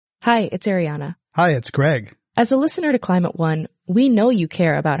Hi, it's Ariana. Hi, it's Greg. As a listener to Climate One, we know you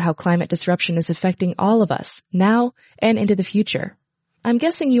care about how climate disruption is affecting all of us, now and into the future. I'm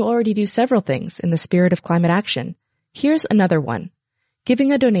guessing you already do several things in the spirit of climate action. Here's another one.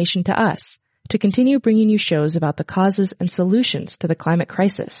 Giving a donation to us to continue bringing you shows about the causes and solutions to the climate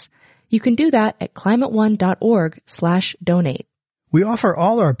crisis. You can do that at climateone.org/donate. We offer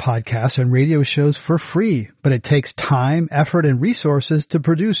all our podcasts and radio shows for free, but it takes time, effort, and resources to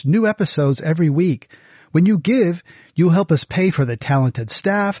produce new episodes every week. When you give, you'll help us pay for the talented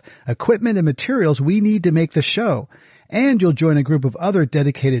staff, equipment, and materials we need to make the show. And you'll join a group of other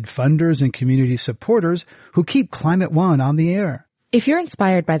dedicated funders and community supporters who keep Climate One on the air. If you're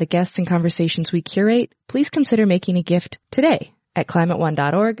inspired by the guests and conversations we curate, please consider making a gift today at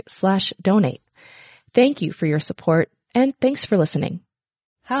climateone.org/donate. Thank you for your support, and thanks for listening.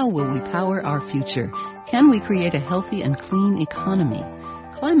 How will we power our future? Can we create a healthy and clean economy?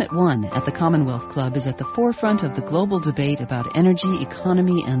 Climate One at the Commonwealth Club is at the forefront of the global debate about energy,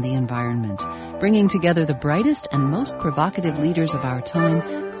 economy, and the environment. Bringing together the brightest and most provocative leaders of our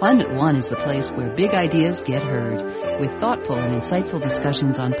time, Climate One is the place where big ideas get heard. With thoughtful and insightful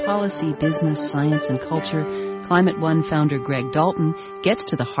discussions on policy, business, science, and culture, Climate One founder Greg Dalton gets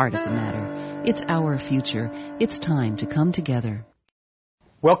to the heart of the matter. It's our future. It's time to come together.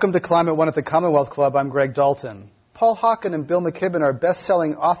 Welcome to Climate One at the Commonwealth Club. I'm Greg Dalton. Paul Hawken and Bill McKibben are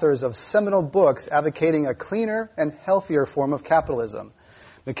best-selling authors of seminal books advocating a cleaner and healthier form of capitalism.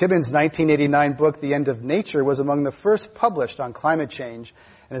 McKibben's 1989 book, The End of Nature, was among the first published on climate change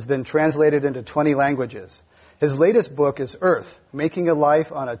and has been translated into 20 languages. His latest book is Earth, Making a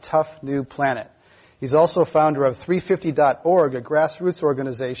Life on a Tough New Planet. He's also founder of 350.org, a grassroots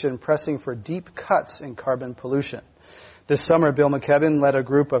organization pressing for deep cuts in carbon pollution. This summer, Bill McKibben led a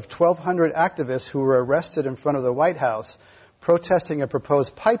group of 1,200 activists who were arrested in front of the White House protesting a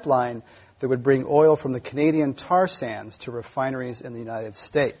proposed pipeline that would bring oil from the Canadian tar sands to refineries in the United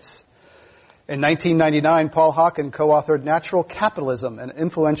States. In 1999, Paul Hawken co-authored Natural Capitalism, an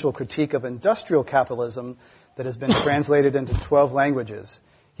influential critique of industrial capitalism that has been translated into 12 languages.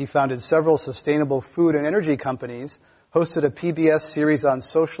 He founded several sustainable food and energy companies, hosted a PBS series on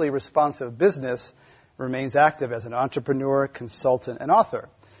socially responsive business, remains active as an entrepreneur, consultant, and author.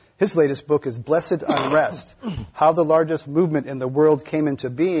 His latest book is Blessed Unrest, How the Largest Movement in the World Came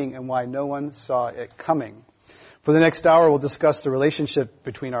into Being and Why No One Saw It Coming. For the next hour, we'll discuss the relationship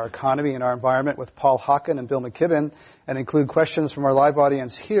between our economy and our environment with Paul Hawken and Bill McKibben and include questions from our live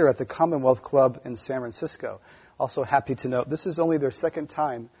audience here at the Commonwealth Club in San Francisco. Also happy to note this is only their second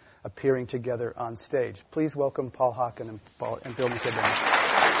time appearing together on stage. Please welcome Paul Hawken and Bill McKibben.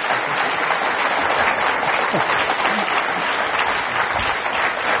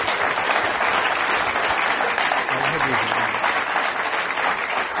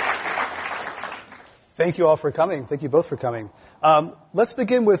 Thank you all for coming. Thank you both for coming. Let's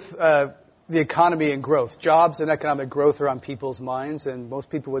begin with the economy and growth. Jobs and economic growth are on people's minds, and most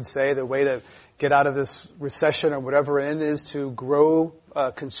people would say the way to get out of this recession or whatever we're in is to grow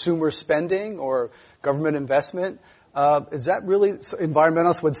consumer spending or government investment. Is that really,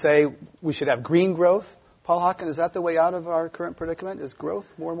 environmentalists would say we should have green growth? Paul Hawken, is that the way out of our current predicament? Is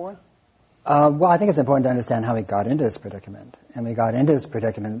growth more and more? Well, I think it's important to understand how we got into this predicament. And we got into this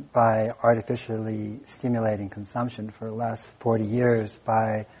predicament by artificially stimulating consumption for the last 40 years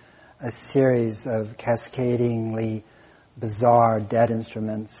by a series of cascadingly bizarre debt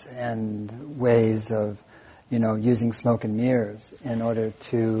instruments and ways of, using smoke and mirrors in order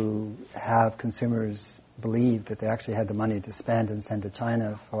to have consumers believe that they actually had the money to spend and send to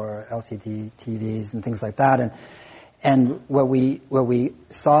China for LCD TVs and things like that. And what we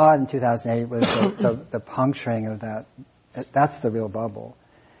saw in 2008 was the puncturing of that. That's the real bubble.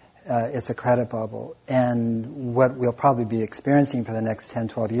 It's a credit bubble. And what we'll probably be experiencing for the next 10,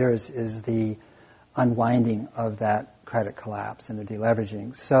 12 years is the unwinding of that credit collapse and the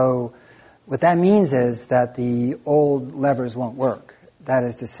deleveraging. So what that means is that the old levers won't work. That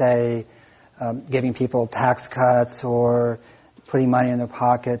is to say, giving people tax cuts or putting money in their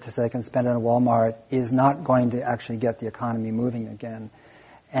pocket so they can spend it at Walmart is not going to actually get the economy moving again.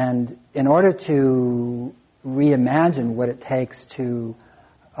 And in order to reimagine what it takes to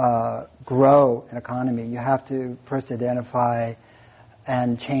grow an economy, you have to first identify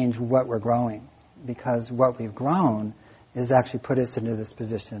and change what we're growing, because what we've grown is actually put us into this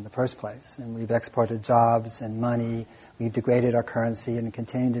position in the first place. And we've exported jobs and money, we've degraded our currency and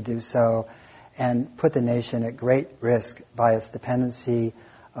continue to do so, and put the nation at great risk by its dependency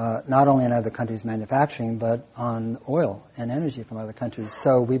not only on other countries' manufacturing, but on oil and energy from other countries.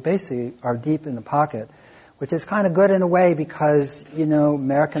 So we basically are deep in the pocket which is kind of good in a way because,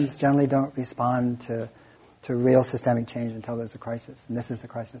 Americans generally don't respond to real systemic change until there's a crisis, and this is the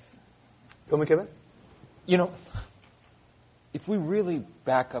crisis. Bill McKibben? If we really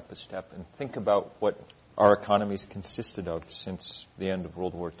back up a step and think about what our economies consisted of since the end of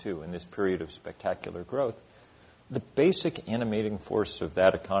World War II in this period of spectacular growth, the basic animating force of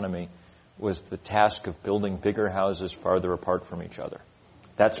that economy was the task of building bigger houses farther apart from each other.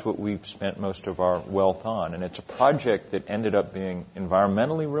 That's what we've spent most of our wealth on, and it's a project that ended up being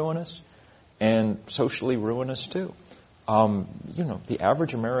environmentally ruinous and socially ruinous too. The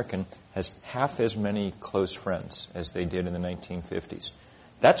average American has half as many close friends as they did in the 1950s.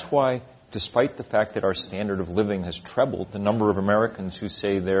 That's why, despite the fact that our standard of living has trebled, the number of Americans who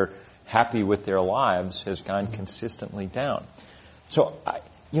say they're happy with their lives has gone consistently down. So,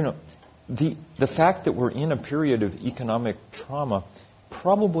 the fact that we're in a period of economic trauma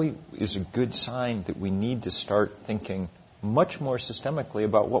probably is a good sign that we need to start thinking much more systemically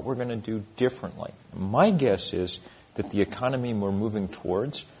about what we're going to do differently. My guess is that the economy we're moving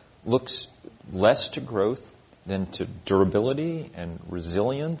towards looks less to growth than to durability and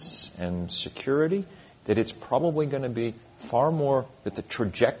resilience and security, that it's probably going to be far more, that the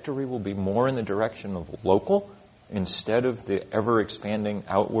trajectory will be more in the direction of local instead of the ever-expanding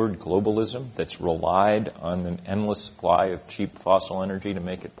outward globalism that's relied on an endless supply of cheap fossil energy to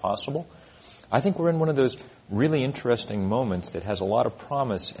make it possible. I think we're in one of those really interesting moments that has a lot of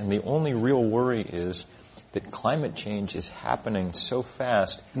promise, and the only real worry is that climate change is happening so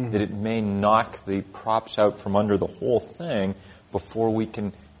fast that it may knock the props out from under the whole thing before we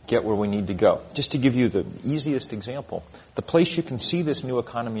can get where we need to go. Just to give you the easiest example, the place you can see this new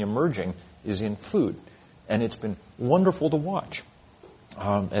economy emerging is in food, and it's been wonderful to watch.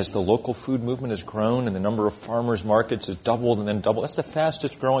 As the local food movement has grown and the number of farmers markets has doubled and then doubled, that's the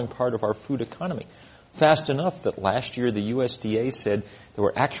fastest growing part of our food economy. Fast enough that last year the USDA said there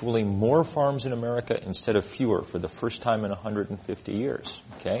were actually more farms in America instead of fewer for the first time in 150 years,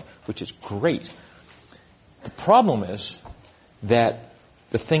 okay, which is great. The problem is that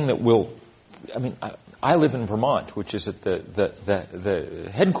the thing that will, I live in Vermont, which is at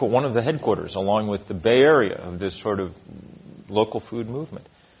one of the headquarters, along with the Bay Area, of this sort of local food movement.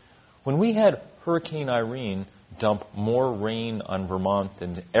 When we had Hurricane Irene dump more rain on Vermont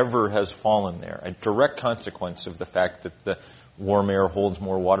than ever has fallen there, a direct consequence of the fact that the warm air holds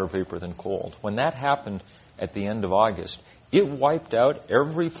more water vapor than cold. When that happened at the end of August, it wiped out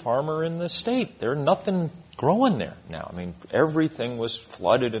every farmer in the state. There's nothing growing there now. Everything was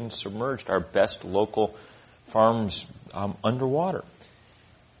flooded and submerged. Our best local farms underwater.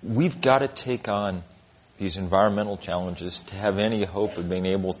 We've got to take on these environmental challenges to have any hope of being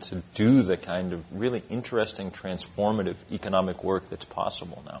able to do the kind of really interesting, transformative economic work that's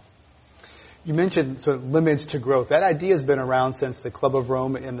possible now. You mentioned sort of limits to growth. That idea has been around since the Club of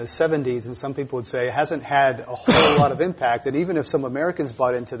Rome in the 70s, and some people would say it hasn't had a whole lot of impact. And even if some Americans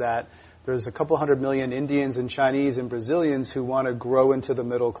bought into that, there's a couple 100 million Indians and Chinese and Brazilians who want to grow into the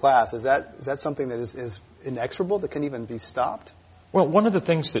middle class. Is that something that is inexorable, that can even be stopped? Well, one of the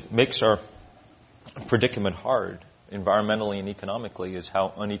things that makes our predicament hard, environmentally and economically, is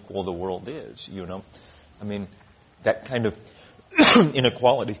how unequal the world is, that kind of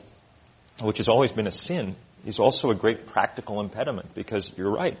inequality, which has always been a sin, is also a great practical impediment, because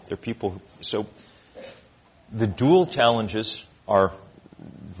you're right, there are people so the dual challenges are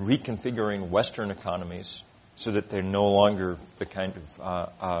reconfiguring Western economies so that they're no longer the kind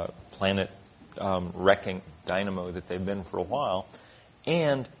of planet wrecking dynamo that they've been for a while,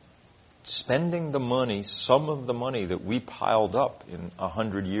 and spending the money, some of the money that we piled up in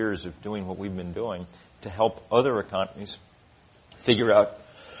 100 years of doing what we've been doing, to help other economies figure out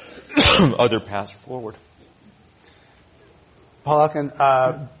other paths forward. Paul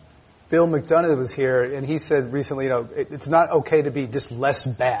Hawken, Bill McDonough was here, and he said recently, it's not okay to be just less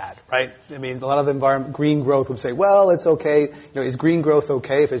bad, right? A lot of green growth would say, well, it's okay. Is green growth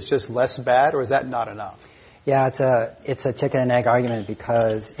okay if it's just less bad, or is that not enough? Yeah, it's a chicken and egg argument,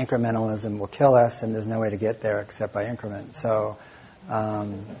 because incrementalism will kill us, and there's no way to get there except by increment. So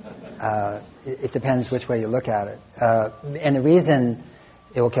it depends which way you look at it. And the reason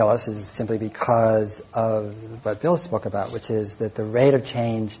it will kill us is simply because of what Bill spoke about, which is that the rate of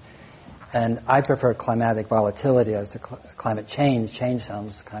change, and I prefer climatic volatility as to climate change. Change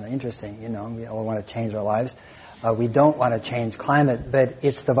sounds kind of interesting, we all want to change our lives. We don't want to change climate, but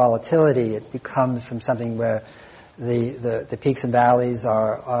it's the volatility. It becomes from something where the peaks and valleys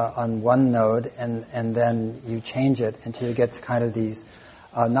are on one node, and then you change it until you get to kind of these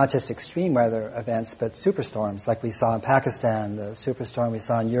not just extreme weather events, but superstorms, like we saw in Pakistan, the superstorm we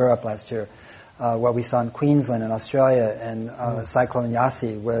saw in Europe last year, what we saw in Queensland and Australia and Cyclone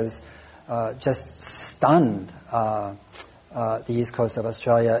Yasi was just stunned the east coast of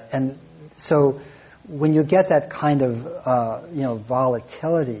Australia. And so when you get that kind of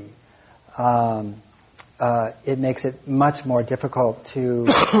volatility, it makes it much more difficult to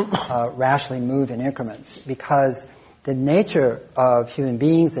rationally move in increments, because the nature of human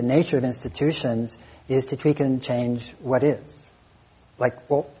beings, the nature of institutions, is to tweak and change what is. Like,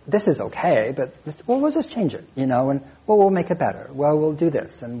 well, this is okay, but we'll just change it, and we'll make it better. Well, we'll do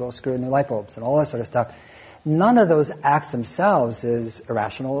this, and we'll screw new light bulbs and all that sort of stuff. None of those acts themselves is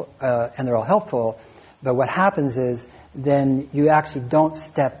irrational, and they're all helpful. But what happens is then you actually don't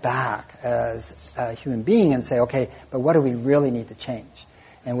step back as a human being and say, okay, but what do we really need to change?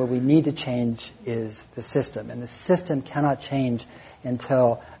 And what we need to change is the system. And the system cannot change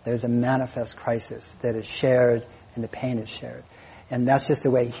until there's a manifest crisis that is shared and the pain is shared. And that's just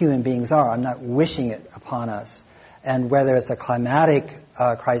the way human beings are. I'm not wishing it upon us. And whether it's a climatic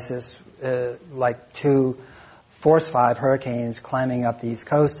crisis, like 2 Force 5 hurricanes climbing up the East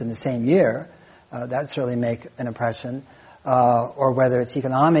Coast in the same year, that certainly make an impression, or whether it's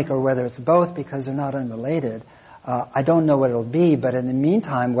economic or whether it's both, because they're not unrelated. I don't know what it'll be, but in the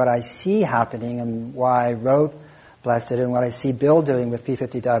meantime, what I see happening and why I wrote Blessed and what I see Bill doing with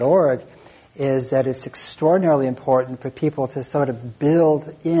P50.org is that it's extraordinarily important for people to sort of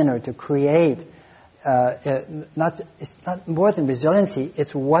build in or to create, it's not more than resiliency,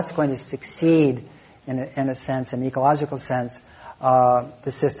 it's what's going to succeed in a sense, an ecological sense,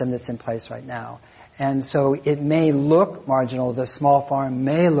 the system that's in place right now. And so it may look marginal, the small farm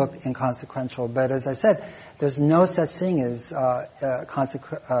may look inconsequential, but as I said, there's no such thing as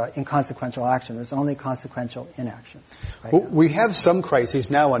inconsequential action. There's only consequential inaction. Right now. We have some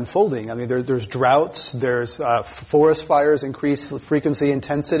crises now unfolding. I mean, there's droughts, there's forest fires, increased frequency,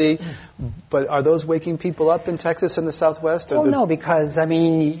 intensity, but are those waking people up in Texas and the Southwest? Well, no, because, I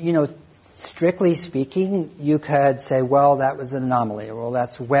mean, strictly speaking, you could say, well, that was an anomaly, or well,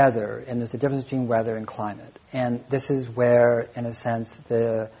 that's weather, and there's a difference between weather and climate. And this is where, in a sense,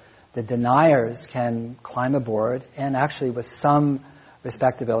 the deniers can climb aboard and actually with some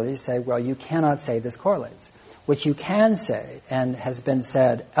respectability say, well, you cannot say this correlates. What you can say, and has been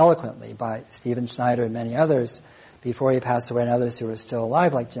said eloquently by Stephen Schneider and many others before he passed away and others who are still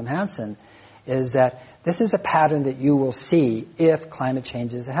alive, like Jim Hansen, is that this is a pattern that you will see if climate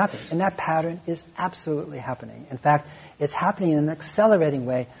change is happening. And that pattern is absolutely happening. In fact, it's happening in an accelerating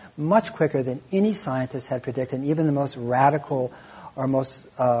way, much quicker than any scientist had predicted. And even the most radical or most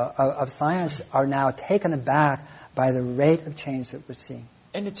of science are now taken aback by the rate of change that we're seeing.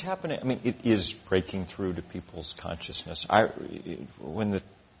 And it's happening. I mean, it is breaking through to people's consciousness. When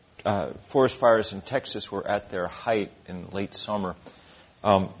the forest fires in Texas were at their height in late summer,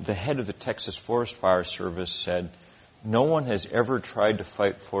 the head of the Texas Forest Fire Service said, no one has ever tried to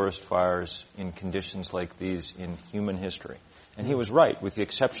fight forest fires in conditions like these in human history. And he was right, with the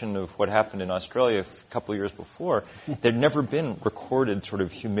exception of what happened in Australia a couple of years before. There'd never been recorded sort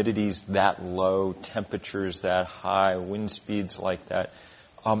of humidities that low, temperatures that high, wind speeds like that.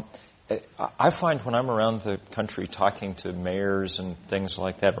 I find when I'm around the country talking to mayors and things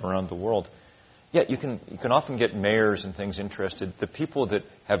like that around the world, yeah, you can often get mayors and things interested. The people that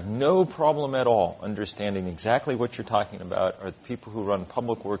have no problem at all understanding exactly what you're talking about are the people who run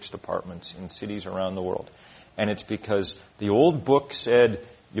public works departments in cities around the world. And it's because the old book said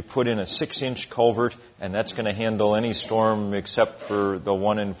you put in a 6-inch culvert and that's going to handle any storm except for the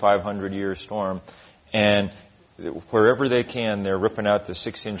 1 in 500 year storm. And wherever they can, they're ripping out the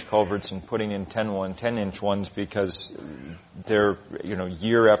 6-inch culverts and putting in 10-inch ones because they're,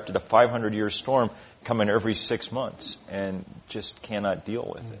 year after the 500-year storm coming every 6 months and just cannot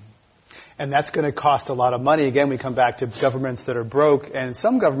deal with it. And that's going to cost a lot of money. Again, we come back to governments that are broke. And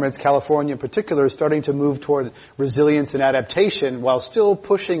some governments, California in particular, is starting to move toward resilience and adaptation while still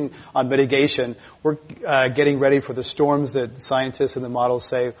pushing on mitigation. We're getting ready for the storms that scientists and the models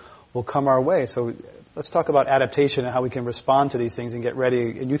say will come our way. So let's talk about adaptation and how we can respond to these things and get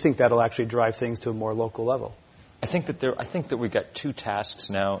ready. And you think that'll actually drive things to a more local level? I think that we've got 2 tasks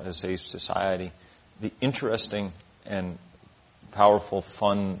now as a society. The interesting and powerful,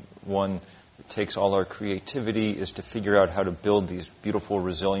 fun one that takes all our creativity is to figure out how to build these beautiful,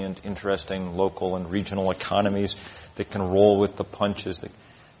 resilient, interesting local and regional economies that can roll with the punches.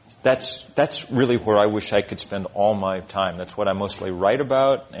 That's really where I wish I could spend all my time. That's what I mostly write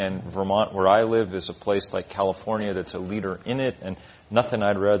about, and Vermont, where I live, is a place like California that's a leader in it, and nothing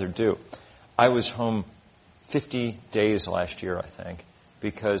I'd rather do. I was home 50 days last year, I think,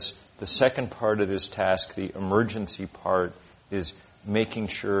 because the second part of this task, the emergency part, is making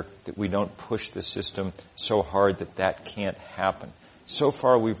sure that we don't push the system so hard that that can't happen. So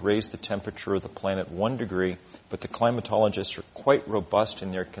far, we've raised the temperature of the planet 1 degree, but the climatologists are quite robust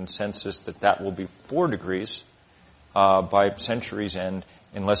in their consensus that that will be 4 degrees by century's end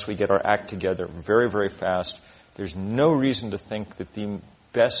unless we get our act together very, very fast. There's no reason to think that the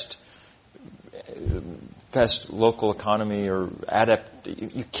best local economy or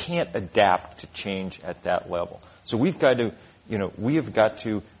you can't adapt to change at that level. So we have got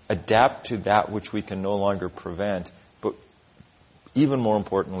to adapt to that which we can no longer prevent, but even more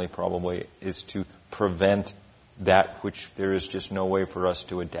importantly probably is to prevent that which there is just no way for us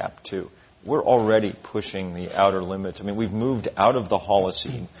to adapt to. We're already pushing the outer limits. I mean, we've moved out of the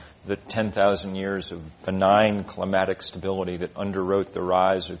Holocene, the 10,000 years of benign climatic stability that underwrote the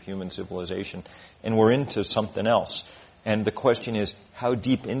rise of human civilization, and we're into something else. And the question is, how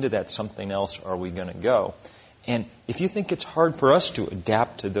deep into that something else are we going to go? And if you think it's hard for us to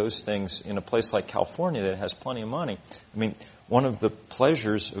adapt to those things in a place like California that has plenty of money, I mean, one of the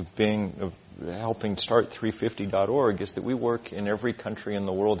pleasures of helping start 350.org is that we work in every country in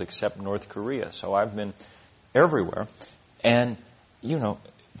the world except North Korea. So I've been everywhere. And,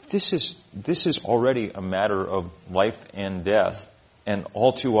 this is already a matter of life and death, and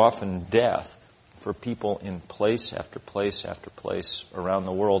all too often death for people in place after place after place around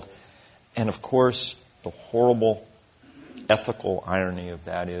the world. And of course, the horrible ethical irony of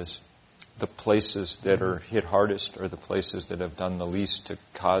that is the places that are hit hardest are the places that have done the least to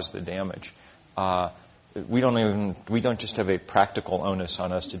cause the damage. We don't just have a practical onus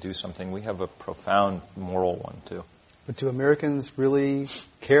on us to do something. We have a profound moral one too. But do Americans really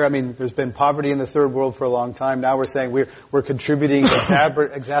care? I mean, there's been poverty in the third world for a long time. Now we're saying we're contributing,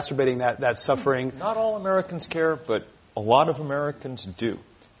 exacerbating that suffering. Not all Americans care, but a lot of Americans do.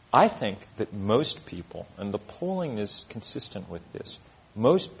 I think that most people, and the polling is consistent with this,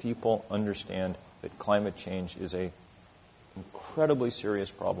 most people understand that climate change is an incredibly serious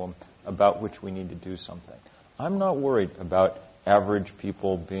problem about which we need to do something. I'm not worried about average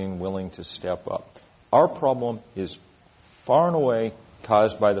people being willing to step up. Our problem is far and away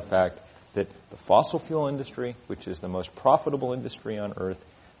caused by the fact that the fossil fuel industry, which is the most profitable industry on Earth,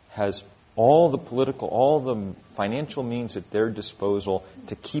 has all the financial means at their disposal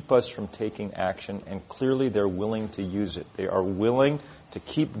to keep us from taking action, and clearly they're willing to use it. They are willing to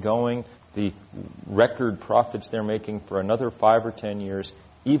keep going the record profits they're making for another 5 or 10 years,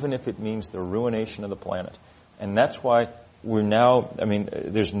 even if it means the ruination of the planet. And that's why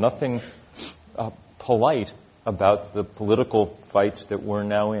there's nothing polite about the political fights that we're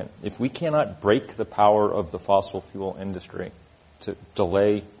now in. If we cannot break the power of the fossil fuel industry to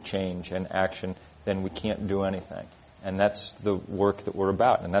delay change and action, then we can't do anything. And that's the work that we're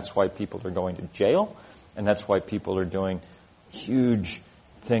about. And that's why people are going to jail, and that's why people are doing huge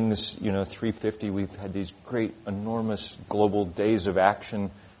things. 350, we've had these great, enormous global days of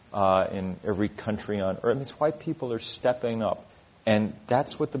action in every country on Earth. It's why people are stepping up. And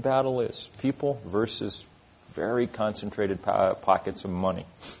that's what the battle is. People versus very concentrated pockets of money.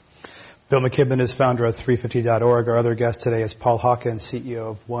 Bill McKibben is founder of 350.org. Our other guest today is Paul Hawken,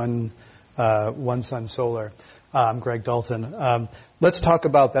 CEO of One Sun Solar. I'm Greg Dalton. Let's talk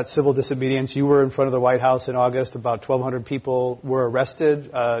about that civil disobedience. You were in front of the White House in August. About 1,200 people were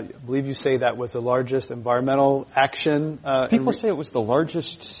arrested. I believe you say that was the largest environmental action. People say it was the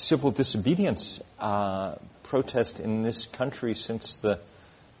largest civil disobedience protest in this country since the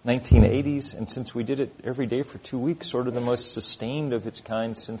 1980s, and since we did it every day for 2 weeks, sort of the most sustained of its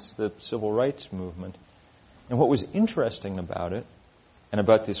kind since the civil rights movement. And what was interesting about it, and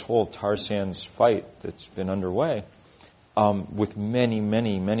about this whole tar sands fight that's been underway, with many,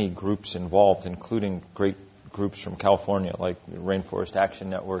 many, many groups involved, including great groups from California like the Rainforest Action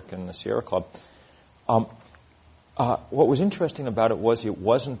Network and the Sierra Club, what was interesting about it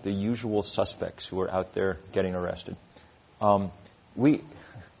wasn't the usual suspects who were out there getting arrested.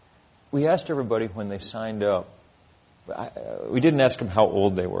 We asked everybody when they signed up. We didn't ask them how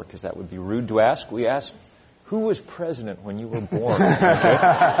old they were, because that would be rude to ask. We asked, who was president when you were born? Okay?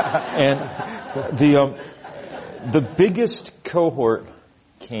 And the biggest cohort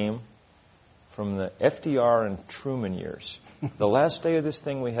came from the FDR and Truman years. The last day of this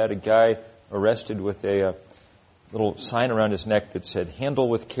thing, we had a guy arrested with a little sign around his neck that said, "Handle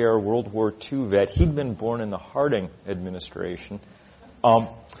with care, World War II vet." He'd been born in the Harding administration.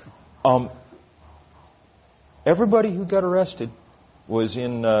 Everybody who got arrested was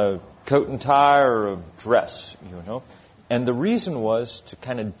in a coat and tie or a dress, And the reason was to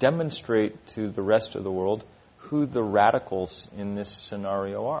kind of demonstrate to the rest of the world who the radicals in this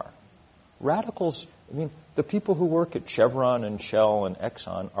scenario are. Radicals, I mean, the people who work at Chevron and Shell and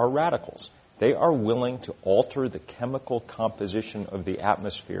Exxon are radicals. They are willing to alter the chemical composition of the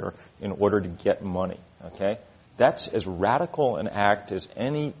atmosphere in order to get money, okay? That's as radical an act as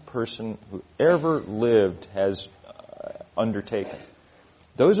any person who ever lived has undertaken.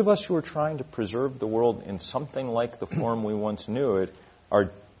 Those of us who are trying to preserve the world in something like the form we once knew it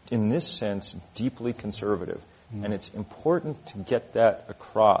are, in this sense, deeply conservative. And it's important to get that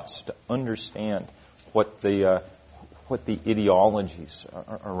across, to understand what the ideologies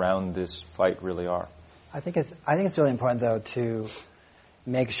around this fight really are. I think it's really important, though, to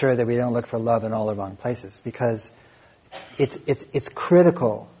make sure that we don't look for love in all the wrong places, because it's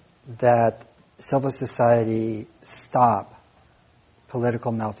critical that civil society stop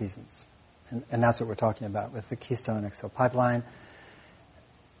political malfeasance, and that's what we're talking about with the Keystone XL pipeline.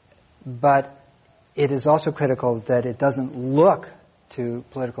 But it is also critical that it doesn't look to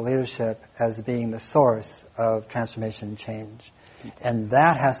political leadership as being the source of transformation and change. And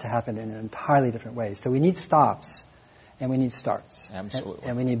that has to happen in an entirely different way. So we need stops and we need starts. Absolutely.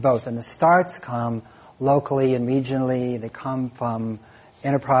 And we need both. And the starts come locally and regionally. They come from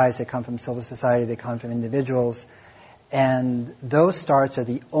enterprise. They come from civil society. They come from individuals. And those starts are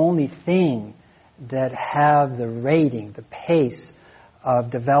the only thing that have the rating, the pace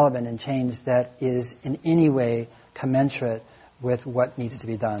of development and change that is in any way commensurate with what needs to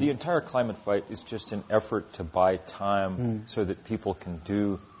be done. The entire climate fight is just an effort to buy time so that people can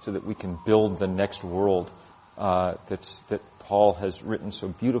so that we can build the next world that Paul has written so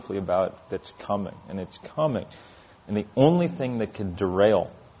beautifully about, that's coming. And it's coming. And the only thing that can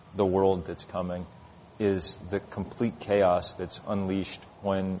derail the world that's coming is the complete chaos that's unleashed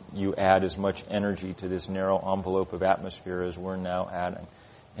when you add as much energy to this narrow envelope of atmosphere as we're now adding.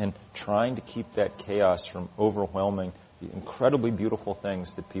 And trying to keep that chaos from overwhelming the incredibly beautiful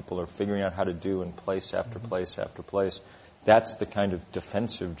things that people are figuring out how to do in place after place after place. That's the kind of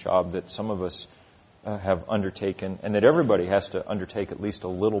defensive job that some of us have undertaken, and that everybody has to undertake at least a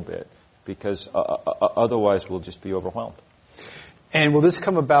little bit, because otherwise we'll just be overwhelmed. And will this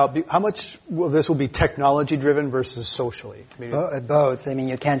come about, how much will this be technology driven versus socially? Both. I mean,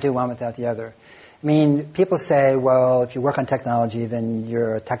 you can't do one without the other. I mean, people say, well, if you work on technology, then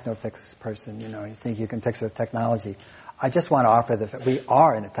you're a techno-fix person. You know, you think you can fix it with technology. I just want to offer we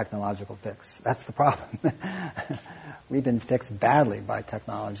are in a technological fix. That's the problem. We've been fixed badly by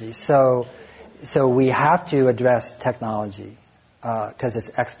technology. So we have to address technology because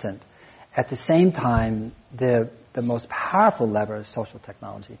it's extant. At the same time, the most powerful lever is social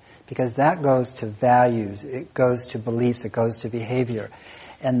technology, because that goes to values, it goes to beliefs, it goes to behavior.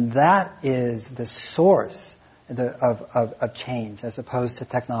 And that is the source of change, as opposed to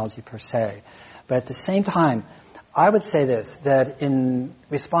technology per se. But at the same time, I would say this, that in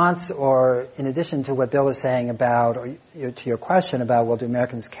response or in addition to what Bill was saying about, or to your question about, well, do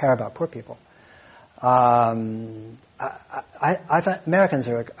Americans care about poor people? Americans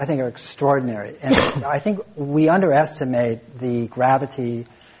are extraordinary. And I think we underestimate the gravity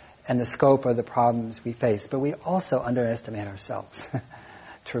and the scope of the problems we face, but we also underestimate ourselves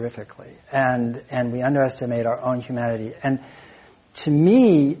terrifically. And we underestimate our own humanity. And to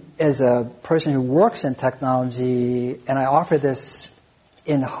me, as a person who works in technology, and I offer this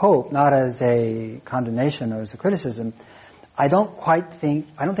in hope, not as a condemnation or as a criticism, I don't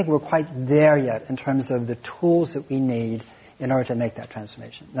think we're quite there yet in terms of the tools that we need in order to make that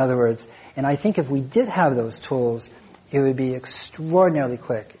transformation. In other words, and I think if we did have those tools, it would be extraordinarily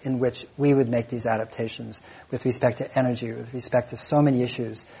quick in which we would make these adaptations with respect to energy, with respect to so many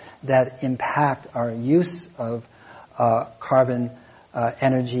issues that impact our use of carbon,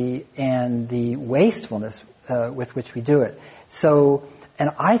 energy, and the wastefulness with which we do it. So,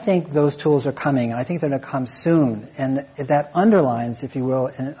 and I think those tools are coming, and I think they're going to come soon. And that underlines, if you will,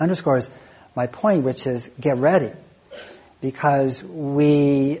 and underscores my point, which is get ready. Because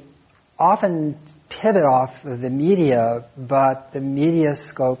we often pivot off of the media, but the media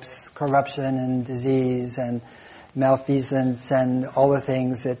scopes corruption and disease and malfeasance and all the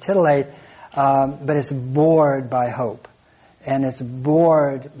things that titillate, but it's bored by hope. And it's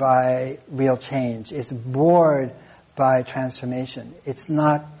bored by real change. It's bored by transformation.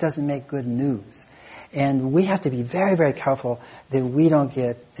 Doesn't make good news. And we have to be very, very careful that we don't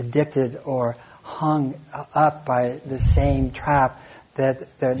get addicted or hung up by the same trap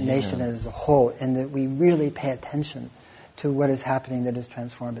that the nation as a whole, and that we really pay attention to what is happening that is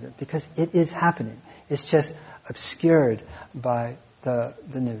transformative, because it is happening. It's just obscured by the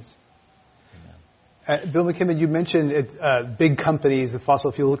news. Bill McKibben, you mentioned big companies, the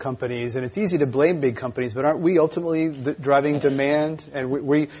fossil fuel companies, and it's easy to blame big companies, but aren't we ultimately driving demand? And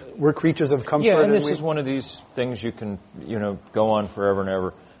we're creatures of comfort. Yeah, and this is one of these things you can, go on forever and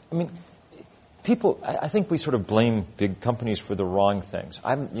ever. I mean, I think we sort of blame big companies for the wrong things.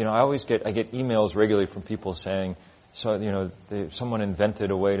 I get emails regularly from people saying, someone invented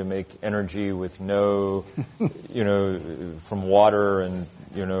a way to make energy with no, from water, and,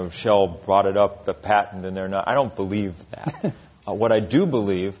 Shell brought it up, the patent, and they're not. I don't believe that. What I do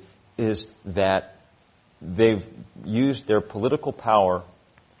believe is that they've used their political power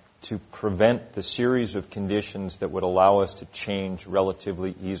to prevent the series of conditions that would allow us to change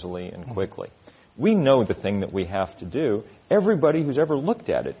relatively easily and quickly. We know the thing that we have to do. Everybody who's ever looked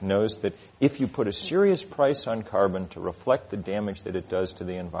at it knows that if you put a serious price on carbon to reflect the damage that it does to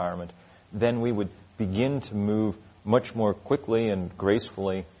the environment, then we would begin to move much more quickly and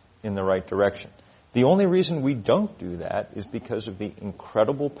gracefully in the right direction. The only reason we don't do that is because of the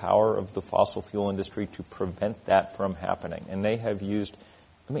incredible power of the fossil fuel industry to prevent that from happening. And they have used,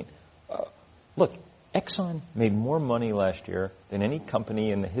 look, Exxon made more money last year than any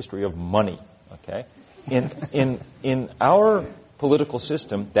company in the history of money. Okay, in our political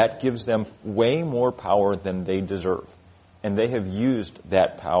system, that gives them way more power than they deserve, and they have used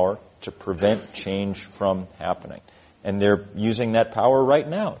that power to prevent change from happening. And they're using that power right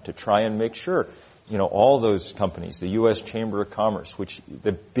now to try and make sure, all those companies, the U.S. Chamber of Commerce, which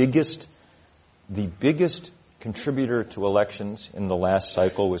the biggest contributor to elections in the last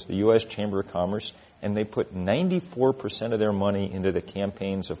cycle was the U.S. Chamber of Commerce, and they put 94% of their money into the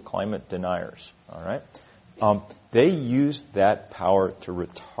campaigns of climate deniers. All right, they used that power to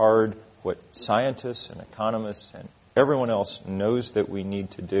retard what scientists and economists and everyone else knows that we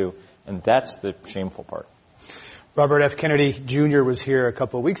need to do, and that's the shameful part. Robert F. Kennedy Jr. was here a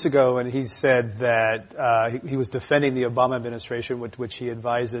couple of weeks ago, and he said that he was defending the Obama administration, which he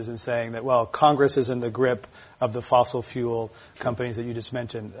advises, and saying that, Congress is in the grip of the fossil fuel companies that you just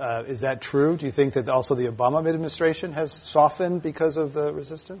mentioned. Is that true? Do you think that also the Obama administration has softened because of the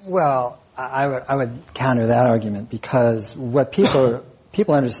resistance? Well, I would counter that argument, because what people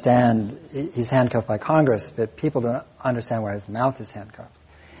understand, he's handcuffed by Congress, but people don't understand why his mouth is handcuffed.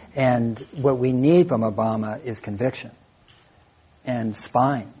 And what we need from Obama is conviction and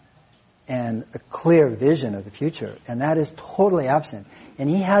spine and a clear vision of the future. And that is totally absent. And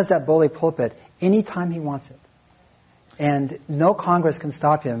he has that bully pulpit anytime he wants it. And no Congress can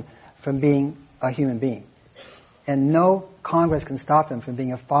stop him from being a human being. And no Congress can stop him from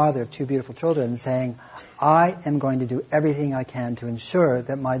being a father of two beautiful children and saying, I am going to do everything I can to ensure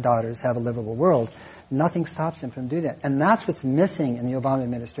that my daughters have a livable world. Nothing stops him from doing that. And that's what's missing in the Obama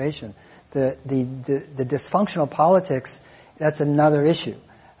administration. The dysfunctional politics, that's another issue.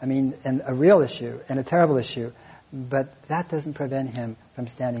 And a real issue and a terrible issue. But that doesn't prevent him from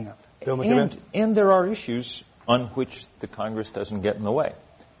standing up. And there are issues on which the Congress doesn't get in the way.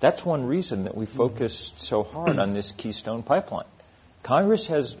 That's one reason that we focus so hard on this Keystone Pipeline. Congress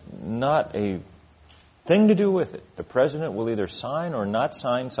has not a thing to do with it. The president will either sign or not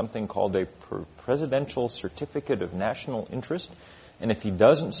sign something called a presidential certificate of national interest, and if he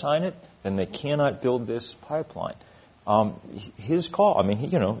doesn't sign it, then they cannot build this pipeline. His call,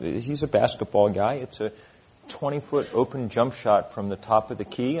 he's a basketball guy. It's a 20-foot open jump shot from the top of the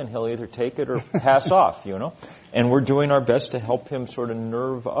key, and he'll either take it or pass off, And we're doing our best to help him sort of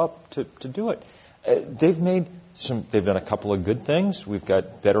nerve up to do it. They've done a couple of good things. We've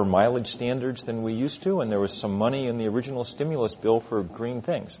got better mileage standards than we used to, and there was some money in the original stimulus bill for green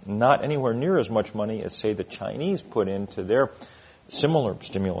things. Not anywhere near as much money as, say, the Chinese put into their similar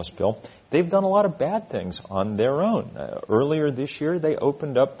stimulus bill. They've done a lot of bad things on their own. Earlier this year, they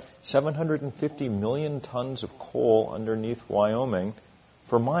opened up 750 million tons of coal underneath Wyoming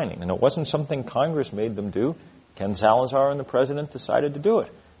for mining, and it wasn't something Congress made them do. Ken Salazar and the president decided to do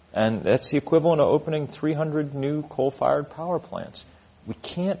it. And that's the equivalent of opening 300 new coal-fired power plants. We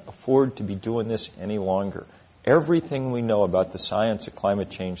can't afford to be doing this any longer. Everything we know about the science of climate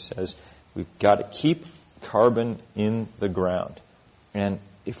change says we've got to keep carbon in the ground. And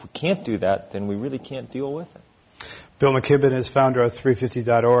if we can't do that, then we really can't deal with it. Bill McKibben is founder of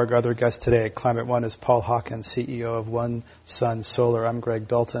 350.org. Our other guest today at Climate One is Paul Hawken, CEO of One Sun Solar. I'm Greg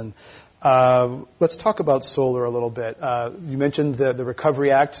Dalton. Let's talk about solar a little bit. You mentioned the Recovery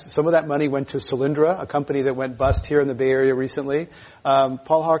Act. Some of that money went to Solyndra, a company that went bust here in the Bay Area recently. Paul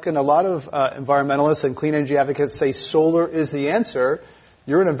Hawken, a lot of environmentalists and clean energy advocates say solar is the answer.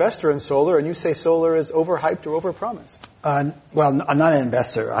 You're an investor in solar, and you say solar is overhyped or overpromised. Well, I'm not an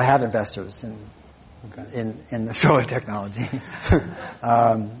investor. I have investors, and in the solar technology.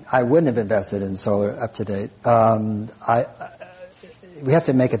 I wouldn't have invested in solar up to date. We have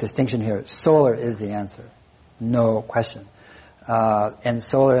to make a distinction here. Solar is the answer, no question. And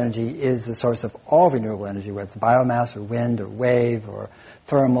solar energy is the source of all renewable energy, whether it's biomass or wind or wave or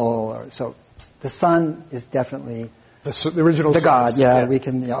thermal. So the sun is definitely the original the source. God. Yeah, we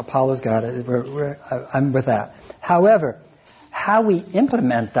can. Apollo's got it. I'm with that. However, how we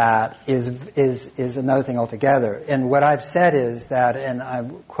implement that is another thing altogether. And what I've said is that, and I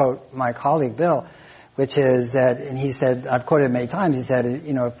quote my colleague Bill, which is that, and he said, I've quoted it many times. He said,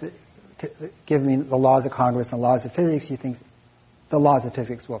 give me the laws of Congress and the laws of physics. You think the laws of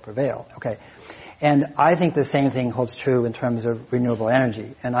physics will prevail. Okay. And I think the same thing holds true in terms of renewable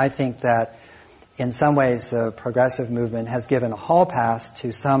energy. And I think that in some ways the progressive movement has given a hall pass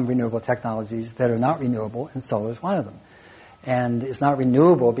to some renewable technologies that are not renewable, and solar is one of them. And it's not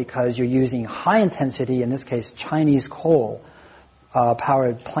renewable because you're using high intensity, in this case Chinese coal,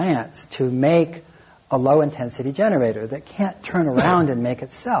 powered plants to make a low intensity generator that can't turn around and make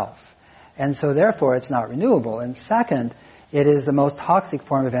itself. And so therefore it's not renewable. And second, it is the most toxic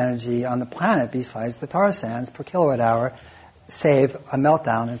form of energy on the planet besides the tar sands per kilowatt hour, save a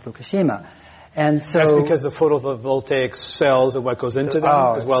meltdown in Fukushima. And so that's because the photovoltaic cells and what goes into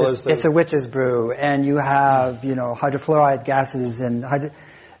them, as well as it's a witch's brew. And you have, hydrofluoride gases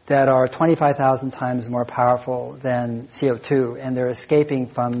that are 25,000 times more powerful than CO2, and they're escaping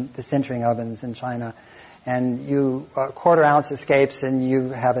from the sintering ovens in China. And a quarter ounce escapes, and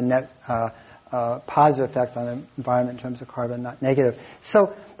you have a net positive effect on the environment in terms of carbon, not negative.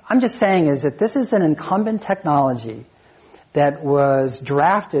 So I'm just saying is that this is an incumbent technology that was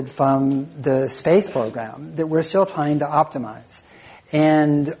drafted from the space program that we're still trying to optimize.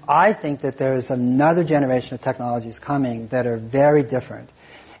 And I think that there's another generation of technologies coming that are very different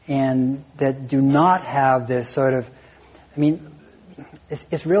and that do not have this sort of,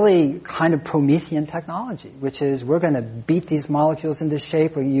 it's really kind of Promethean technology, which is we're going to beat these molecules into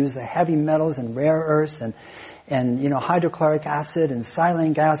shape. We use the heavy metals and rare earths and hydrochloric acid and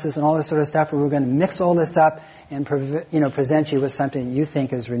silane gases and all this sort of stuff. And we're going to mix all this up and present you with something you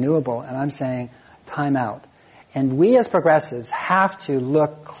think is renewable. And I'm saying, time out. And we as progressives have to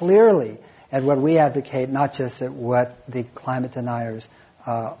look clearly at what we advocate, not just at what the climate deniers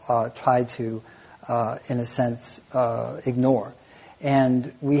try to, in a sense, ignore.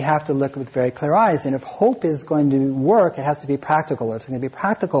 And we have to look with very clear eyes. And if hope is going to work, it has to be practical. If it's going to be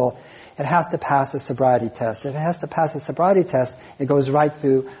practical, it has to pass a sobriety test. If it has to pass a sobriety test, it goes right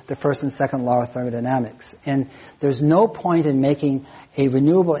through the first and second law of thermodynamics. And there's no point in making a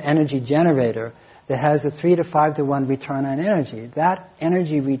renewable energy generator that has a 3 to 5 to 1 return on energy. That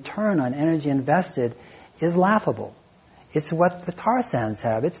energy return on energy invested is laughable. It's what the tar sands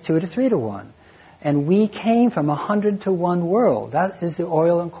have. It's 2 to 3 to 1. And we came from 100 to 1 world. That is the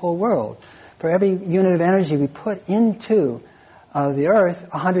oil and coal world. For every unit of energy we put into the earth,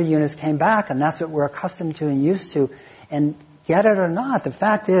 100 units came back, and that's what we're accustomed to and used to. And get it or not, the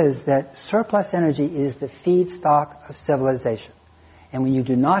fact is that surplus energy is the feedstock of civilization. And when you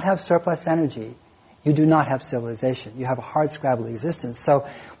do not have surplus energy, you do not have civilization. You have a hard-scrabble existence. So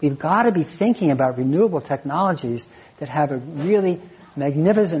we've got to be thinking about renewable technologies that have a really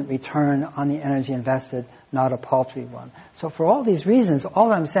magnificent return on the energy invested, not a paltry one. So for all these reasons,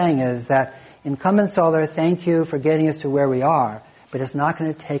 all I'm saying is that incumbent solar, thank you for getting us to where we are, but it's not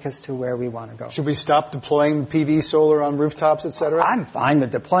going to take us to where we want to go. Should we stop deploying PV solar on rooftops, et cetera? I'm fine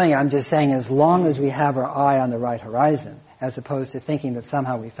with deploying it. I'm just saying as long as we have our eye on the right horizon, as opposed to thinking that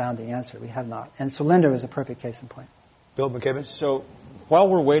somehow we found the answer. We have not. And Solinda is a perfect case in point. Bill McKibben? So while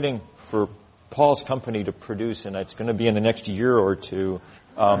we're waiting for Paul's company to produce, and it's going to be in the next year or two,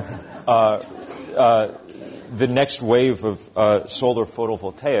 the next wave of solar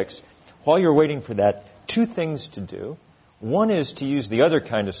photovoltaics. While you're waiting for that, 2 things to do. One is to use the other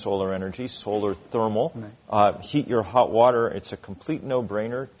kind of solar energy, solar thermal. Heat your hot water. It's a complete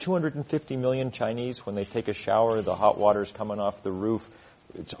no-brainer. 250 million Chinese, when they take a shower, the hot water's coming off the roof.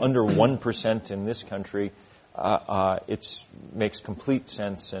 It's under 1% in this country. It makes complete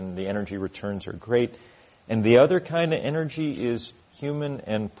sense, and the energy returns are great. And the other kind of energy is human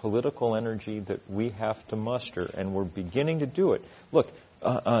and political energy that we have to muster, and we're beginning to do it. Look,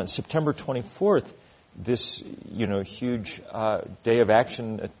 on September 24th, this huge day of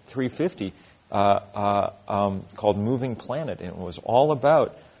action at 350 called Moving Planet, and it was all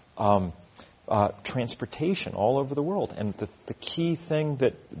about transportation all over the world. And the key thing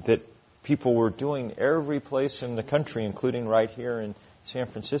that people were doing every place in the country, including right here in San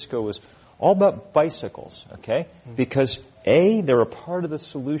Francisco, was all about bicycles, okay? Because A, they're a part of the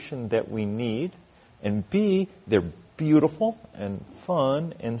solution that we need, And B, they're beautiful and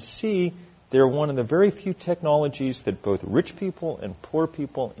fun, and C, they're one of the very few technologies that both rich people and poor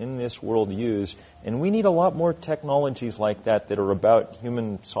people in this world use. And we need a lot more technologies like that are about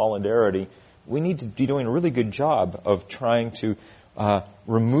human solidarity. We need to be doing a really good job of trying to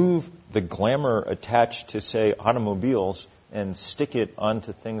remove the glamour attached to, say, automobiles and stick it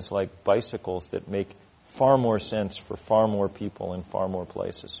onto things like bicycles that make far more sense for far more people in far more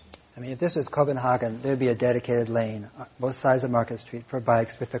places. I mean, if this was Copenhagen, there'd be a dedicated lane on both sides of Market Street for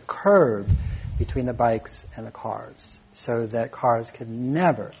bikes with a curb between the bikes and the cars so that cars could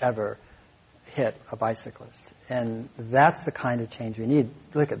never, ever hit a bicyclist. And that's the kind of change we need.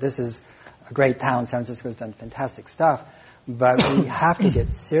 Look, this is a great town. San Francisco's done fantastic stuff. But we have to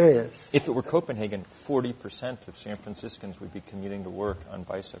get serious. If it were Copenhagen, 40% of San Franciscans would be commuting to work on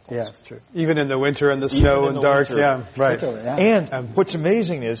bicycles. Yeah, it's true. Even in the winter and the snow and dark. Winter. Yeah, right. Yeah. And what's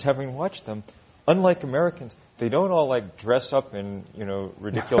amazing is, having watched them, unlike Americans, they don't all dress up in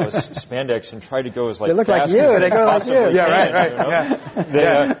ridiculous spandex and try to go as they look fast like you. as They go like you. Yeah, right.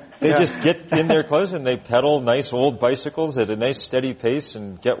 Yeah. They just get in their clothes and they pedal nice old bicycles at a nice steady pace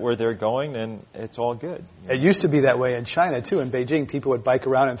and get where they're going, and it's all good. It used to be that way in China, too. In Beijing, people would bike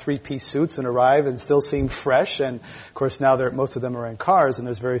around in three-piece suits and arrive and still seem fresh. And, of course, now most of them are in cars, and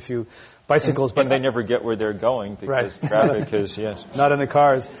there's very few bicycles. But they never get where they're going because traffic is, yes. Not in the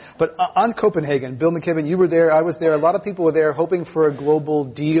cars. But on Copenhagen, Bill McKibben, you were there, I was there, a lot of people were there hoping for a global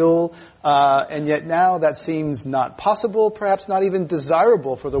deal, and yet now that seems not possible, perhaps not even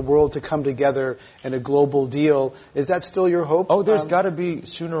desirable for the world to come together in a global deal. Is that still your hope? Oh, there's got to be,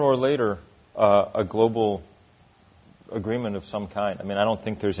 sooner or later, a global agreement of some kind. I mean, I don't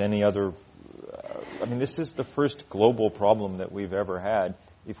think there's any other... this is the first global problem that we've ever had.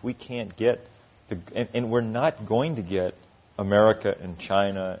 If we can't get, and we're not going to get America and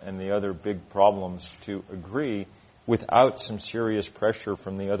China and the other big problems to agree without some serious pressure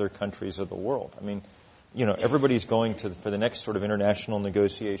from the other countries of the world. I mean, everybody's going for the next sort of international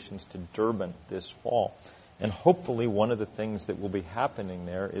negotiations to Durban this fall. And hopefully one of the things that will be happening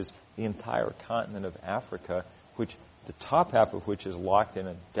there is the entire continent of Africa, which the top half of which is locked in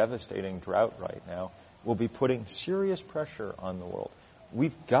a devastating drought right now, will be putting serious pressure on the world.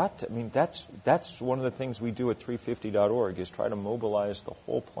 We've got to, that's one of the things we do at 350.org is try to mobilize the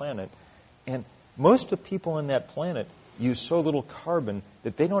whole planet. And most of the people on that planet use so little carbon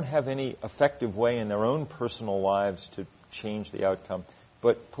that they don't have any effective way in their own personal lives to change the outcome.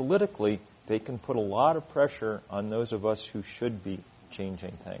 But politically, they can put a lot of pressure on those of us who should be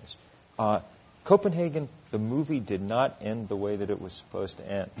changing things. Copenhagen, the movie did not end the way that it was supposed to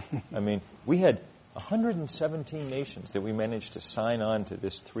end. We had 117 nations that we managed to sign on to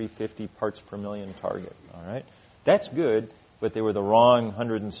this 350 parts per million target. All right, that's good, but they were the wrong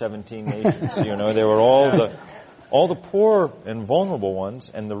 117 nations. They were all the poor and vulnerable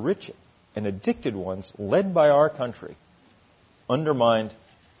ones, and the rich and addicted ones, led by our country, undermined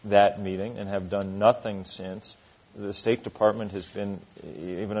that meeting and have done nothing since. The State Department has been,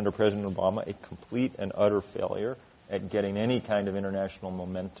 even under President Obama, a complete and utter failure at getting any kind of international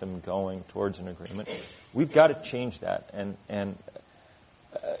momentum going towards an agreement. We've got to change that. And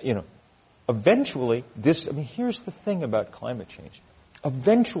eventually this, here's the thing about climate change.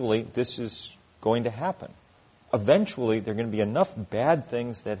 Eventually this is going to happen. Eventually there are going to be enough bad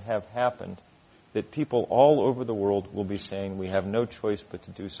things that have happened that people all over the world will be saying we have no choice but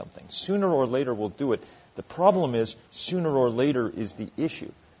to do something. Sooner or later we'll do it. The problem is sooner or later is the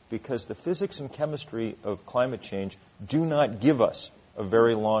issue, because the physics and chemistry of climate change do not give us a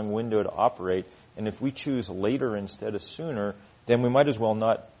very long window to operate. And if we choose later instead of sooner, then we might as well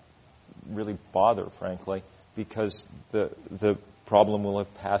not really bother, frankly, because the problem will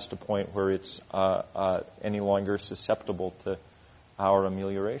have passed a point where it's any longer susceptible to our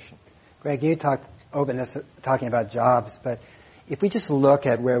amelioration. Greg, you talked openness, talking about jobs, but if we just look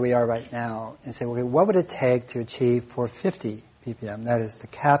at where we are right now and say, okay, what would it take to achieve 450 ppm, that is to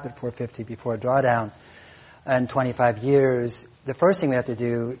cap at 450 before drawdown in 25 years, the first thing we have to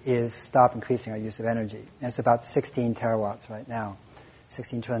do is stop increasing our use of energy. And it's about 16 terawatts right now,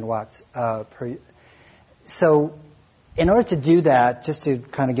 16 trillion watts per. So in order to do that, just to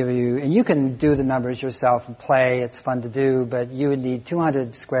kind of give you, and you can do the numbers yourself and play, it's fun to do, but you would need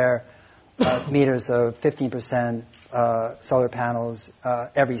 200 square meters of 15% solar panels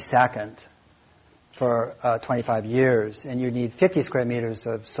every second for 25 years, and you need 50 square meters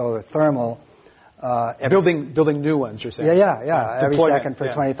of solar thermal. Building new ones, you're saying? Yeah. Every second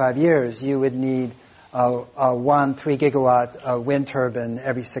for 25 years. You would need 3 gigawatt wind turbine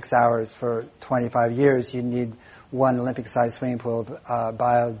every 6 hours for 25 years. You need one Olympic-sized swimming pool of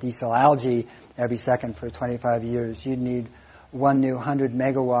biodiesel algae every second for 25 years. You'd need one new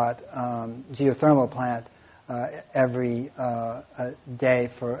 100-megawatt geothermal plant every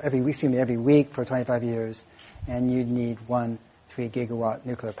week for 25 years, and you'd need one 3-gigawatt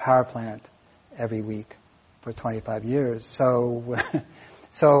nuclear power plant every week for 25 years.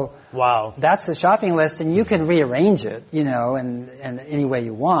 So wow, that's the shopping list, and you can rearrange it, in any way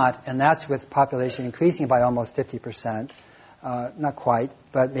you want, and that's with population increasing by almost 50%, not quite,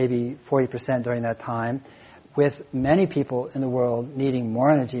 but maybe 40% during that time, with many people in the world needing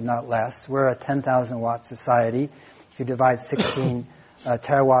more energy, not less. We're a 10,000-watt society. If you divide 16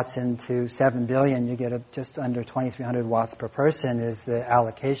 terawatts into 7 billion, you get just under 2,300 watts per person is the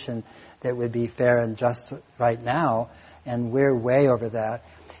allocation that would be fair and just right now, and we're way over that.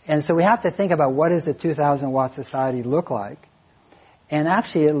 And so we have to think about what does the 2,000-watt society look like. And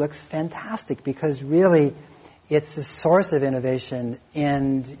actually it looks fantastic because really it's the source of innovation.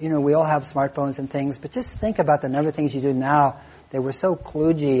 And, we all have smartphones and things, but just think about the number of things you do now that were so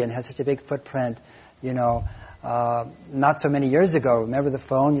kludgy and had such a big footprint, not so many years ago. Remember the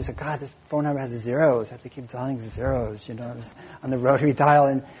phone? You said, God, this phone number has zeros. I have to keep dialing zeros, on the rotary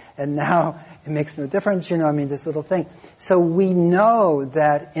dial. And now it makes no difference, this little thing. So we know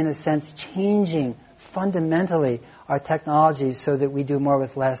that, in a sense, changing fundamentally our technologies so that we do more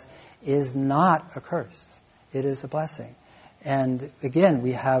with less is not a curse. It is a blessing. And again,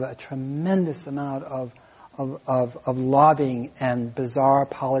 we have a tremendous amount of lobbying and bizarre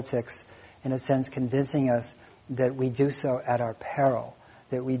politics, in a sense, convincing us that we do so at our peril,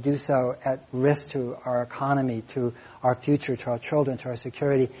 that we do so at risk to our economy, to our future, to our children, to our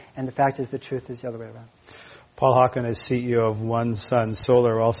security. And the fact is, the truth is the other way around. Paul Hawken is CEO of One Sun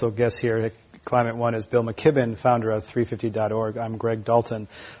Solar. Also guest here at Climate One is Bill McKibben, founder of 350.org. I'm Greg Dalton.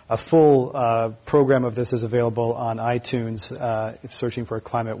 A full program of this is available on iTunes if searching for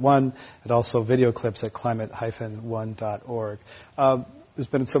Climate One, and also video clips at climate-one.org. There's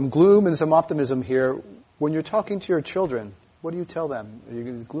been some gloom and some optimism here. When you're talking to your children, what do you tell them? Are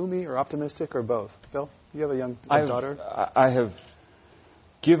you gloomy or optimistic or both? Bill, you have a young daughter? I have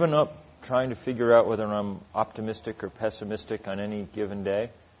given up trying to figure out whether I'm optimistic or pessimistic on any given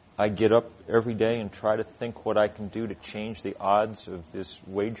day. I get up every day and try to think what I can do to change the odds of this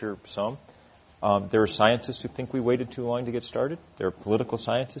wager sum. There are scientists who think we waited too long to get started. There are political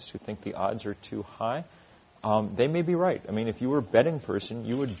scientists who think the odds are too high. They may be right. I mean, if you were a betting person,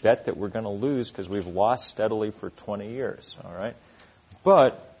 you would bet that we're going to lose because we've lost steadily for 20 years, all right?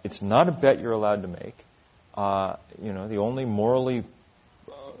 But it's not a bet you're allowed to make. The only morally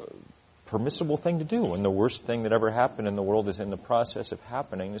permissible thing to do when the worst thing that ever happened in the world is in the process of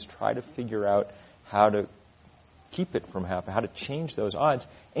happening is try to figure out how to keep it from happening, how to change those odds.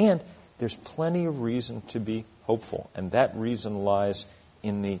 And there's plenty of reason to be hopeful, and that reason lies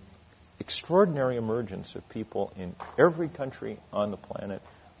in the extraordinary emergence of people in every country on the planet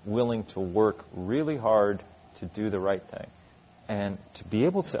willing to work really hard to do the right thing. And to be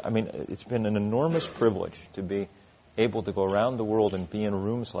able to, it's been an enormous privilege to be able to go around the world and be in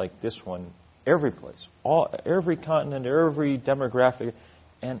rooms like this one, every place, every continent, every demographic,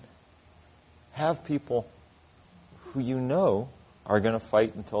 and have people who are going to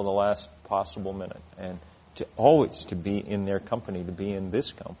fight until the last possible minute. And to be in their company, to be in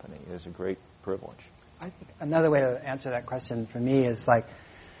this company is a great privilege. I think another way to answer that question for me is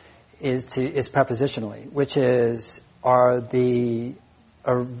prepositionally, which is, are the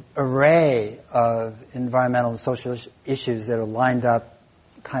array of environmental and social issues that are lined up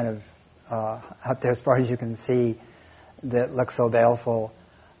kind of out there as far as you can see that look so baleful,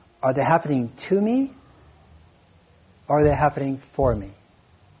 are they happening to me or are they happening for me?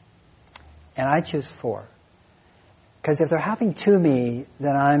 And I choose for. Because if they're happening to me,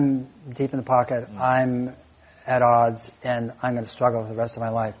 then I'm deep in the pocket, I'm at odds, and I'm going to struggle for the rest of my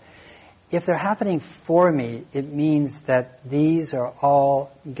life. If they're happening for me, it means that these are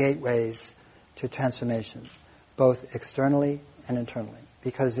all gateways to transformation, both externally and internally.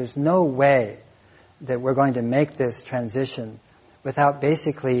 Because there's no way that we're going to make this transition without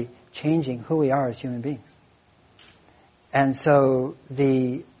basically changing who we are as human beings. And so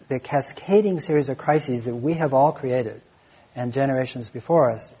the cascading series of crises that we have all created and generations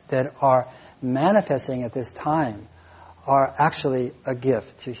before us that are manifesting at this time are actually a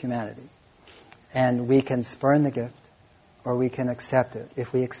gift to humanity. And we can spurn the gift or we can accept it.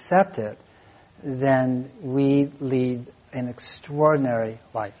 If we accept it, then we lead an extraordinary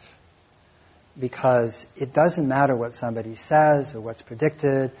life. Because it doesn't matter what somebody says or what's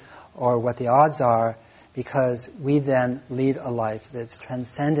predicted or what the odds are. because we then lead a life that's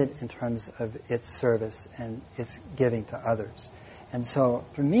transcendent in terms of its service and its giving to others. And so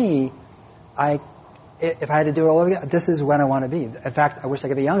for me, if I had to do it all over again, this is when I want to be. In fact, I wish I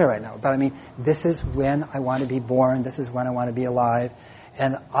could be younger right now. But I mean, this is when I want to be born. This is when I want to be alive.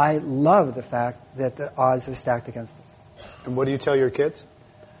 And I love the fact that the odds are stacked against us. And what do you tell your kids?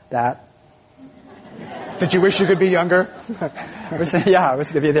 That. Did you wish you could be younger? Yeah, I wish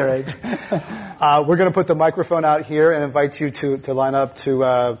I could be their age. We're going to put the microphone out here and invite you to line up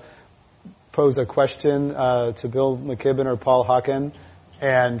to pose a question to Bill McKibben or Paul Hawken.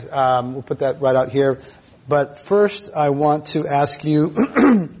 And we'll put that right out here. But first, I want to ask you,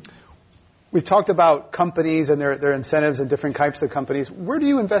 we've talked about companies and their incentives and different types of companies. Where do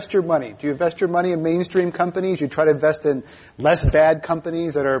you invest your money? Do you invest your money in mainstream companies? You try to invest in less bad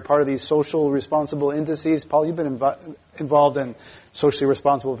companies that are part of these social responsible indices? Paul, you've been involved in socially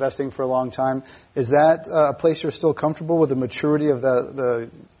responsible investing for a long time. Is that a place you're still comfortable with the maturity of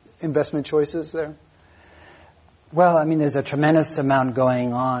the investment choices there? Well, I mean, there's a tremendous amount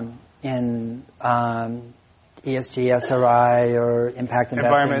going on in ESG, SRI, or impact investing.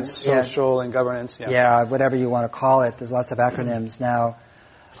 Environment, social, and governance. Yeah, whatever you want to call it. There's lots of acronyms now.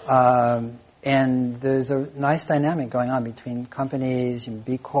 And there's a nice dynamic going on between companies. You have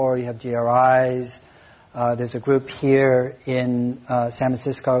B Corp, you have GRIs. There's a group here in San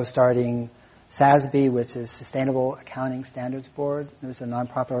Francisco starting SASB, which is Sustainable Accounting Standards Board. There's a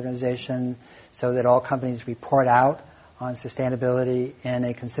nonprofit organization so that all companies report out on sustainability in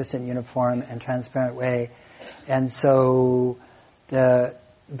a consistent, uniform, and transparent way. And so, but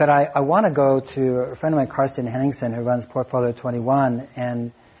I want to go to a friend of mine, Karsten Henningsen, who runs Portfolio 21,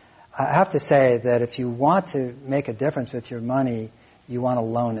 and I have to say that if you want to make a difference with your money, you want to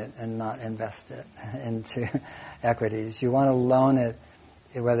loan it and not invest it into equities. You want to loan it,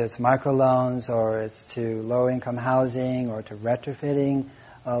 whether it's microloans or it's to low-income housing or to retrofitting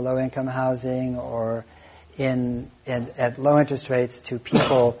low-income housing, or at low interest rates to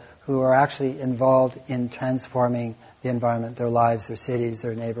people who are actually involved in transforming the environment, their lives, their cities,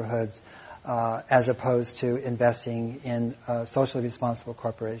 their neighborhoods, as opposed to investing in a socially responsible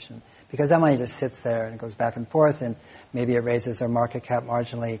corporation. Because that money just sits there and it goes back and forth, and maybe it raises their market cap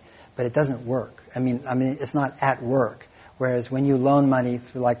marginally, but it doesn't work. I mean, it's not at work. Whereas when you loan money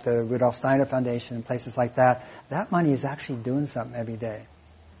through like the Rudolf Steiner Foundation and places like that, that money is actually doing something every day.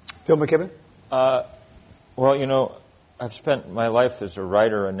 Bill McKibben? Well, you know, I've spent my life as a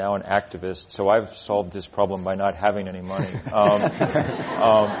writer and now an activist, so I've solved this problem by not having any money.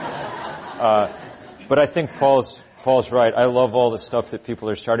 But I think Paul's right. I love all the stuff that people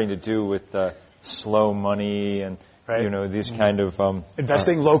are starting to do with slow money and, right. You know, these kind of...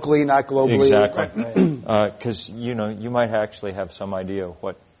 investing locally, not globally. Exactly. Because, you know, you might actually have some idea of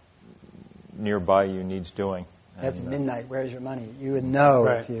what nearby you needs doing. That's midnight. Where's your money? You would know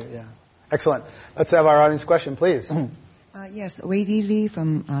right. if you... Yeah. Excellent. Let's have our audience question, please. Yes, Wavy Lee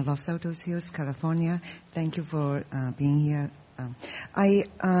from Los Altos Hills, California. Thank you for being here. I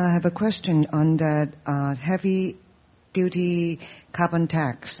have a question on that heavy-duty carbon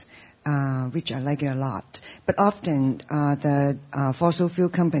tax, which I like it a lot. But often the fossil fuel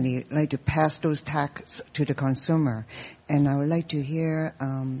company like to pass those taxes to the consumer. And I would like to hear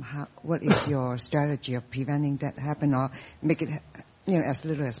what is your strategy of preventing that happen, or make it as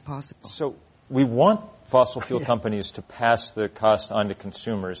little as possible. So we want fossil fuel companies to pass the cost on to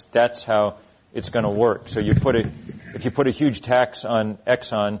consumers. That's how it's going to work. So if you put a huge tax on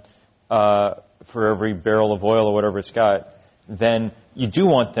Exxon for every barrel of oil or whatever it's got, then you do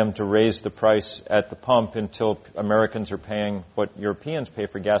want them to raise the price at the pump until Americans are paying what Europeans pay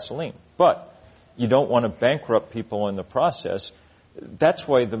for gasoline. But you don't want to bankrupt people in the process. That's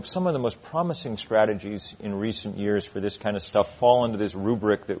why some of the most promising strategies in recent years for this kind of stuff fall into this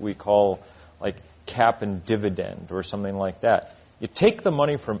rubric that we call like cap and dividend or something like that. You take the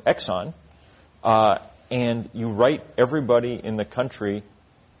money from Exxon and you write everybody in the country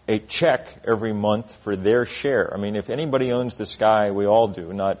a check every month for their share. I mean, if anybody owns the sky, we all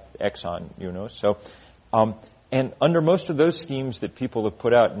do, not Exxon, you know. So, and under most of those schemes that people have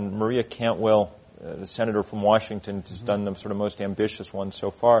put out, and Maria Cantwell, the senator from Washington, has done the sort of most ambitious one so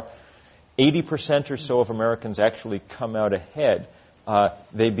far, 80% or so of Americans actually come out ahead.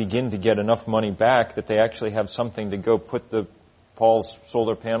 They begin to get enough money back that they actually have something to go put Paul's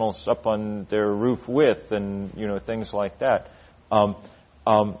solar panels up on their roof with, and things like that.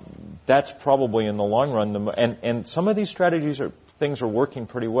 That's probably in the long run, and some of these things are working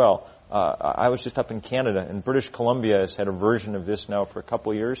pretty well. I was just up in Canada, and British Columbia has had a version of this now for a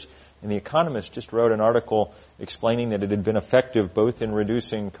couple of years. And The Economist just wrote an article explaining that it had been effective both in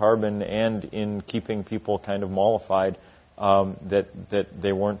reducing carbon and in keeping people kind of mollified, that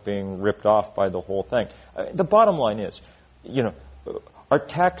they weren't being ripped off by the whole thing. The bottom line is, our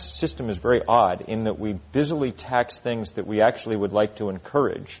tax system is very odd in that we busily tax things that we actually would like to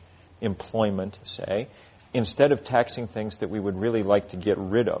encourage, employment, say, instead of taxing things that we would really like to get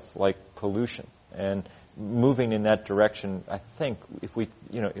rid of, like pollution. And moving in that direction, I think, if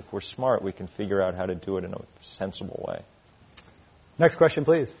we're smart, we can figure out how to do it in a sensible way. Next question,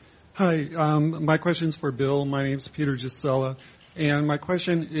 please. Hi, my question's for Bill. My name's Peter Gisela. And my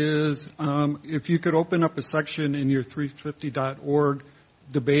question is, if you could open up a section in your 350.org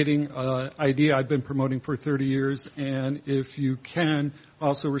debating idea I've been promoting for 30 years, and if you can,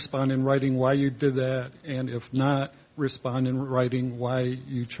 also respond in writing why you did that, and if not, respond in writing why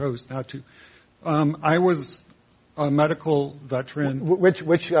you chose not to. I was a medical veteran.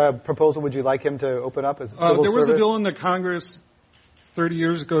 Which proposal would you like him to open up? As civil there was service? a bill in the Congress 30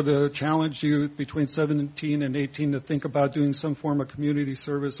 years ago to challenge youth between 17 and 18 to think about doing some form of community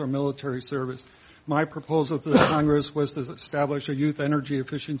service or military service. My proposal to the Congress was to establish a youth energy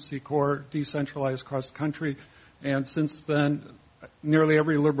efficiency corps decentralized across the country. And since then, nearly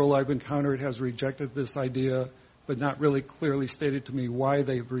every liberal I've encountered has rejected this idea, but not really clearly stated to me why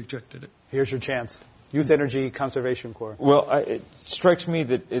they've rejected it. Here's your chance. Youth Energy Conservation Corps. Well, it strikes me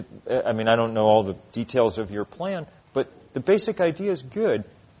that I don't know all the details of your plan, but the basic idea is good.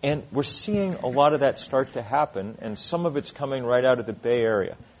 And we're seeing a lot of that start to happen, and some of it's coming right out of the Bay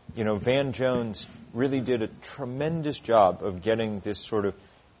Area. Van Jones really did a tremendous job of getting this sort of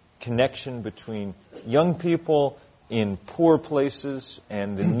connection between young people in poor places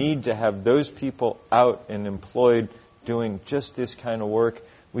and the need to have those people out and employed doing just this kind of work.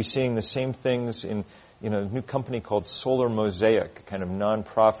 We're seeing the same things in a new company called Solar Mosaic, a kind of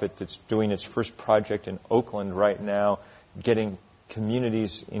nonprofit that's doing its first project in Oakland right now, getting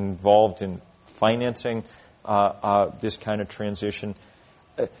communities involved in financing this kind of transition.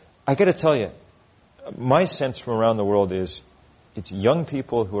 I got to tell you, my sense from around the world is it's young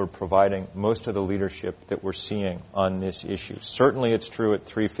people who are providing most of the leadership that we're seeing on this issue. Certainly it's true at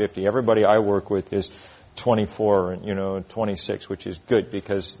 350. Everybody I work with is 24 and 26, which is good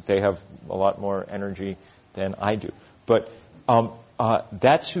because they have a lot more energy than I do. But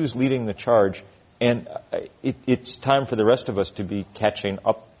that's who's leading the charge, and it's time for the rest of us to be catching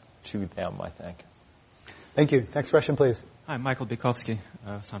up to them, I think. Thank you. Next question, please. Hi, Michael Bikovsky,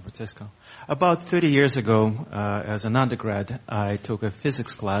 San Francisco. About 30 years ago, as an undergrad, I took a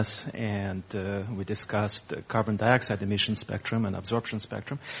physics class, and we discussed carbon dioxide emission spectrum and absorption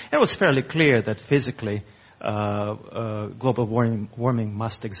spectrum. And it was fairly clear that physically global warming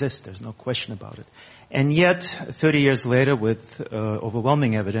must exist. There's no question about it. And yet, 30 years later, with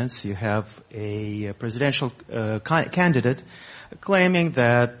overwhelming evidence, you have a presidential candidate claiming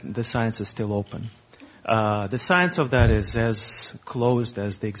that the science is still open. The science of that is as closed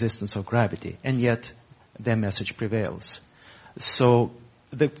as the existence of gravity, and yet their message prevails. So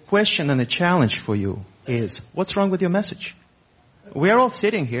the question and the challenge for you is, what's wrong with your message? We are all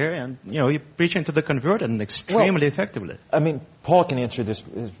sitting here, and you're preaching to the converted and extremely effectively. Paul can answer this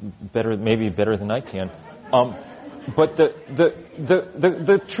better, maybe better than I can. But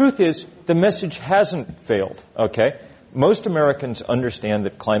the truth is, the message hasn't failed. Okay, most Americans understand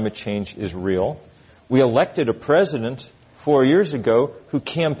that climate change is real. We elected a president 4 years ago who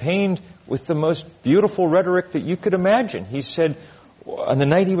campaigned with the most beautiful rhetoric that you could imagine. He said, on the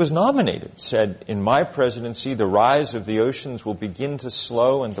night he was nominated, said, in my presidency, the rise of the oceans will begin to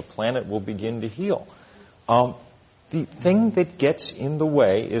slow and the planet will begin to heal. The thing that gets in the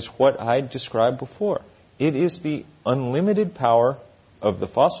way is what I described before. It is the unlimited power of the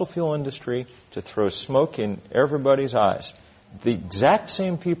fossil fuel industry to throw smoke in everybody's eyes. The exact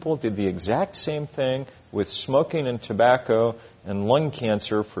same people did the exact same thing with smoking and tobacco and lung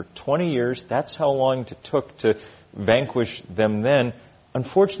cancer for 20 years. That's how long it took to vanquish them then.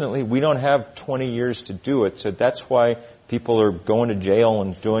 Unfortunately, we don't have 20 years to do it, so that's why people are going to jail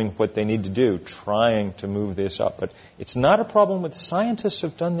and doing what they need to do, trying to move this up. But it's not a problem with scientists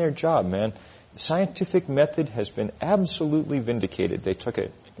who've done their job, man. The scientific method has been absolutely vindicated. They took a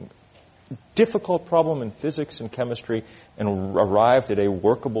difficult problem in physics and chemistry and arrived at a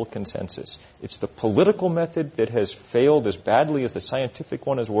workable consensus. It's the political method that has failed as badly as the scientific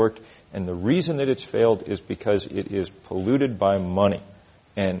one has worked, and the reason that it's failed is because it is polluted by money.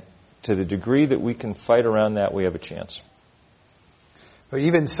 And to the degree that we can fight around that, we have a chance. But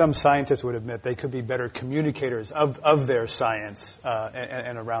even some scientists would admit they could be better communicators of their science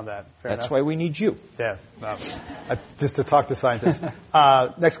and around that. That's why we need you. Yeah, just to talk to scientists.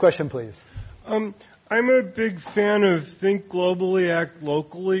 Next question, please. I'm a big fan of think globally, act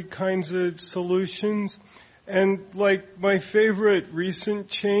locally kinds of solutions. And like my favorite recent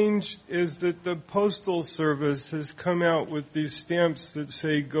change is that the Postal Service has come out with these stamps that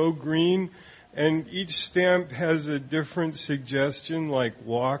say go green. And each stamp has a different suggestion, like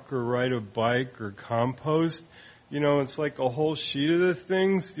walk or ride a bike or compost. You know, it's like a whole sheet of the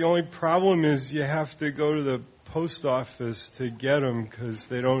things. The only problem is you have to go to the post office to get them because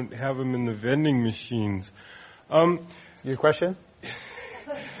they don't have them in the vending machines. Your question?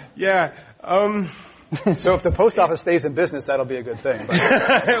 Yeah. So if the post office stays in business, that'll be a good thing.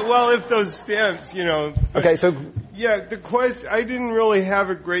 Well, if those stamps, you know. Okay, so. Yeah, I didn't really have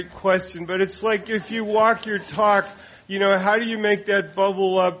a great question, but it's like if you walk your talk, you know, how do you make that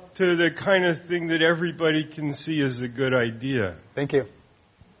bubble up to the kind of thing that everybody can see as a good idea? Thank you.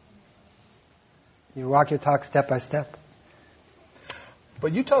 You walk your talk step by step.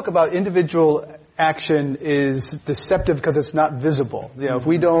 But you talk about individual action is deceptive because it's not visible. You know, if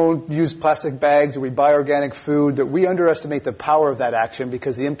we don't use plastic bags or we buy organic food, that we underestimate the power of that action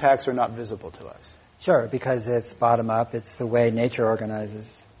because the impacts are not visible to us. Sure, because it's bottom up. It's the way nature organizes.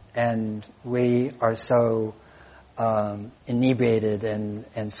 And we are so inebriated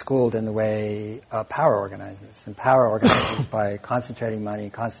and schooled in the way power organizes. And power organizes by concentrating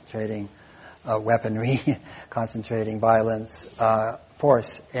money, concentrating weaponry, concentrating violence,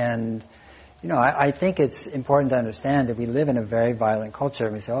 force. And, you know, I think it's important to understand that we live in a very violent culture.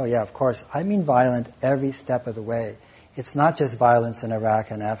 And we say, oh, yeah, of course. I mean violent every step of the way. It's not just violence in Iraq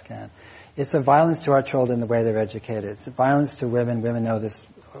and Afghan. It's a violence to our children the way they're educated. It's a violence to women. Women know this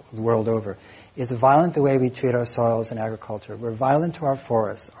the world over. It's violent the way we treat our soils and agriculture. We're violent to our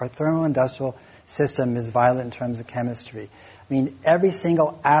forests. Our thermo-industrial system is violent in terms of chemistry. I mean, every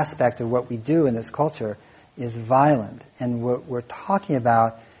single aspect of what we do in this culture is violent. And what we're talking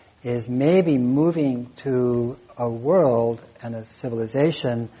about is maybe moving to a world and a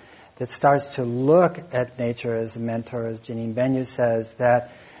civilization that starts to look at nature as a mentor, as Janine Benyus says,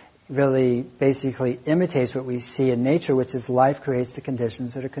 that really basically imitates what we see in nature, which is life creates the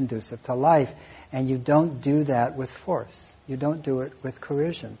conditions that are conducive to life. And you don't do that with force. You don't do it with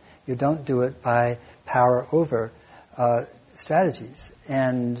coercion. You don't do it by power over strategies.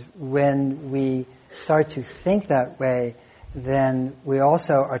 And when we start to think that way, then we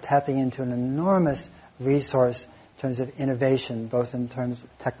also are tapping into an enormous resource in terms of innovation, both in terms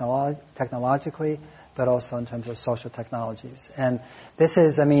of technologically, but also in terms of social technologies. And this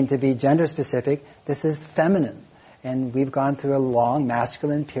is, I mean, to be gender specific, this is feminine. And we've gone through a long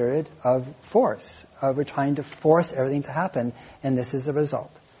masculine period of force. We're trying to force everything to happen, and this is the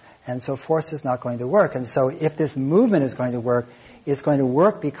result. And so force is not going to work. And so if this movement is going to work, it's going to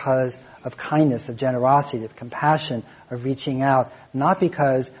work because of kindness, of generosity, of compassion, of reaching out, not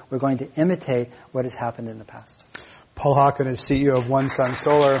because we're going to imitate what has happened in the past. Paul Hawken is CEO of One Sun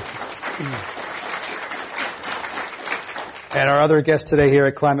Solar. And our other guest today here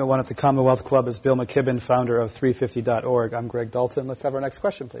at Climate One at the Commonwealth Club is Bill McKibben, founder of 350.org. I'm Greg Dalton. Let's have our next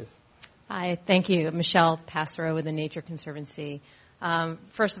question, please. Hi, thank you. Michelle Passero with the Nature Conservancy.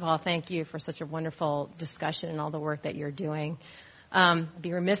 First of all, thank you for such a wonderful discussion and all the work that you're doing. I'd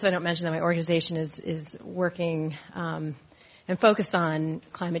be remiss if I don't mention that my organization is working and focused on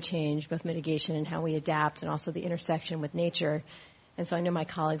climate change, both mitigation and how we adapt, and also the intersection with nature. And so I know my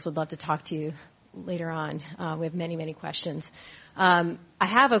colleagues would love to talk to you later on. We have many, many questions. I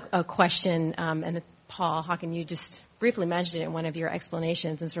have a question, and Paul Hawken, you just briefly mentioned it in one of your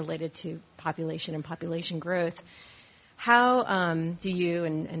explanations. It's related to population and population growth. How do you,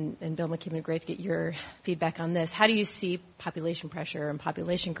 and Bill McKibben, great to get your feedback on this, how do you see population pressure and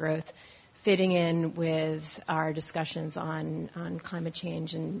population growth fitting in with our discussions on climate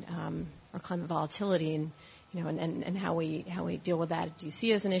change and or climate volatility, and you know, and how we deal with that? Do you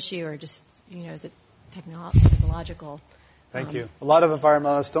see it as an issue, or just, you know, is it technological? Thank you. A lot of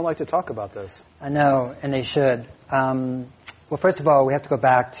environmentalists don't like to talk about this. I know, and they should. Well, first of all, we have to go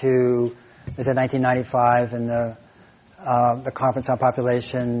back to, was it 1995, and the conference on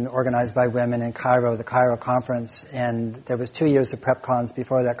population organized by women in Cairo, the Cairo conference, and there was 2 years of prep cons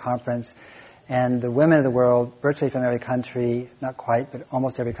before that conference, and the women of the world, virtually from every country, not quite, but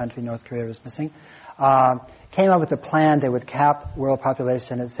almost every country, North Korea was missing, came up with a plan that would cap world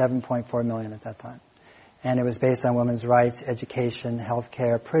population at 7.4 million at that time. And it was based on women's rights, education,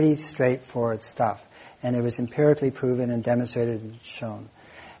 healthcare, pretty straightforward stuff. And it was empirically proven and demonstrated and shown.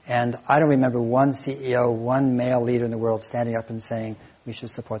 And I don't remember one CEO, one male leader in the world standing up and saying, we should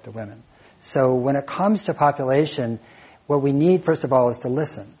support the women. So when it comes to population, what we need, first of all, is to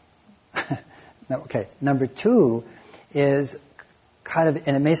listen. Okay. Number two is kind of,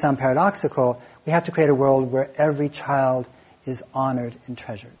 and it may sound paradoxical, we have to create a world where every child is honored and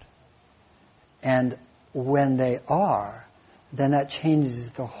treasured. And when they are, then that changes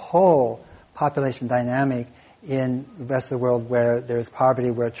the whole population dynamic in the rest of the world where there's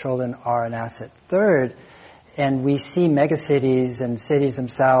poverty, where children are an asset. Third, and we see megacities and cities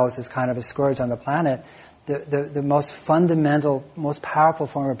themselves as kind of a scourge on the planet, the most fundamental, most powerful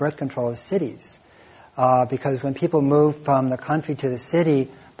form of birth control is cities. Because when people move from the country to the city,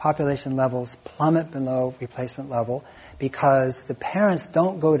 population levels plummet below replacement level because the parents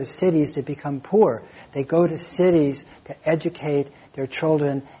don't go to cities to become poor. They go to cities to educate their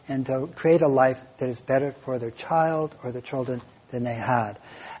children and to create a life that is better for their child or their children than they had.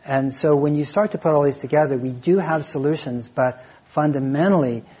 And so when you start to put all these together, we do have solutions, but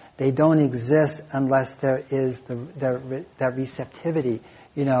fundamentally they don't exist unless there is that receptivity,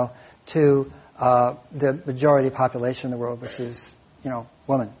 to the majority population in the world, which is,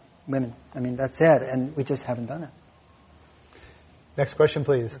 women. I mean, that's it, and we just haven't done it. Next question,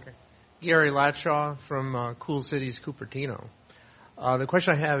 please. Okay. Gary Latshaw from Cool Cities, Cupertino. The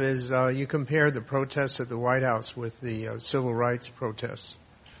question I have is, you compared the protests at the White House with the civil rights protests.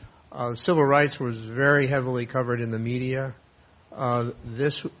 Civil rights was very heavily covered in the media.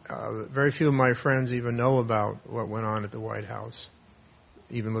 Very few of my friends even know about what went on at the White House,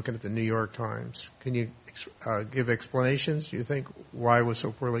 even looking at the New York Times. Can you give explanations, do you think, why it was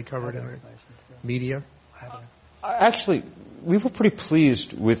so poorly covered in the media? Actually, we were pretty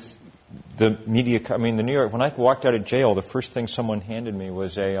pleased with the media. I mean, the New York, when I walked out of jail, the first thing someone handed me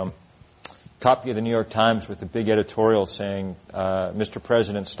was a copy of the New York Times with a big editorial saying, Mr.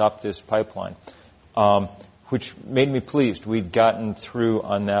 President, stop this pipeline, which made me pleased. We'd gotten through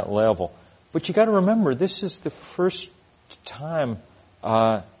on that level. But you got to remember, this is the first time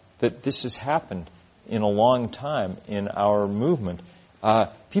that this has happened in a long time in our movement.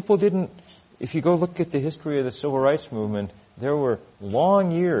 People didn't, if you go look at the history of the civil rights movement, there were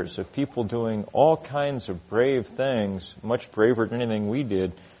long years of people doing all kinds of brave things, much braver than anything we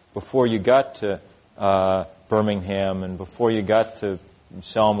did, before you got to Birmingham and before you got to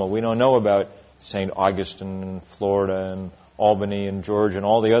Selma. We don't know about St. Augustine in Florida and Albany and Georgia and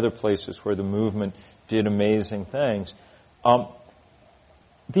all the other places where the movement did amazing things.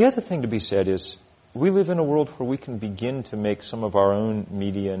 The other thing to be said is we live in a world where we can begin to make some of our own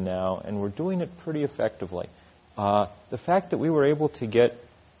media now, and we're doing it pretty effectively. The fact that we were able to get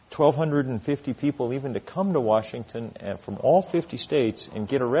 1,250 people even to come to Washington and from all 50 states and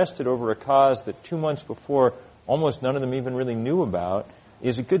get arrested over a cause that 2 months before almost none of them even really knew about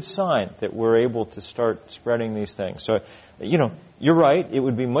is a good sign that we're able to start spreading these things. So, you're right. It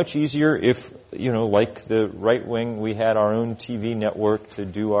would be much easier if, like the right wing, we had our own TV network to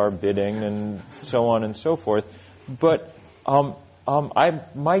do our bidding and so on and so forth. But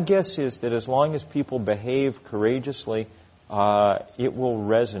my guess is that as long as people behave courageously, it will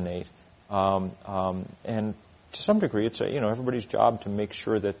resonate. And to some degree, it's everybody's job to make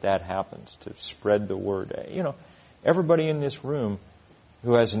sure that happens, to spread the word. Everybody in this room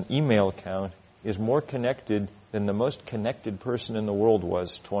who has an email account is more connected than the most connected person in the world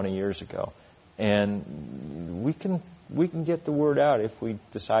was 20 years ago. And we can get the word out if we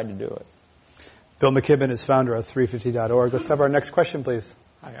decide to do it. Bill McKibben is founder of 350.org. Let's have our next question, please.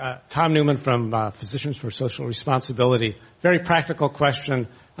 Hi, Tom Newman from Physicians for Social Responsibility. Very practical question.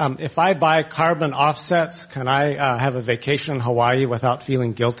 If I buy carbon offsets, can I have a vacation in Hawaii without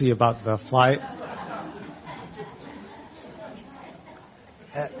feeling guilty about the flight?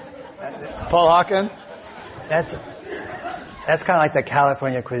 Paul Hawken? That's kind of like the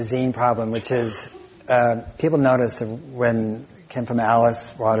California cuisine problem, which is people notice when came from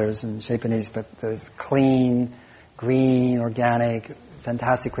Alice Waters and Chez Panisse, but this clean, green, organic,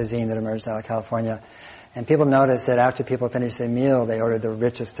 fantastic cuisine that emerged out of California. And people noticed that after people finished their meal, they ordered the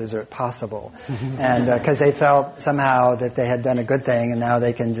richest dessert possible. And because they felt somehow that they had done a good thing, and now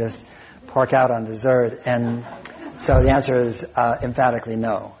they can just pork out on dessert. And so the answer is emphatically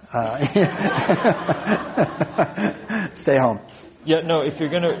no. Stay home. Yeah, no, if you're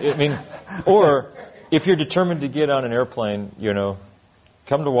going to, or if you're determined to get on an airplane,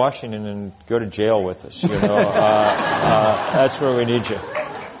 come to Washington and go to jail with us, that's where we need you.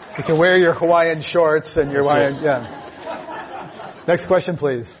 You can wear your Hawaiian shorts and your Hawaiian, yeah. Next question,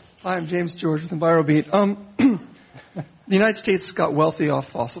 please. Hi, I'm James George with EnviroBeat. The United States got wealthy off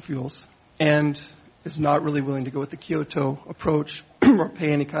fossil fuels and is not really willing to go with the Kyoto approach or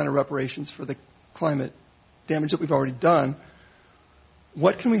pay any kind of reparations for the climate damage that we've already done.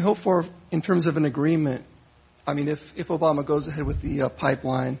 what can we hope for in terms of an agreement? I mean, if Obama goes ahead with the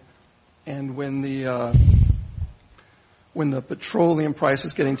pipeline, and when the petroleum price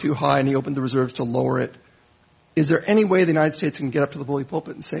was getting too high and he opened the reserves to lower it, is there any way the United States can get up to the bully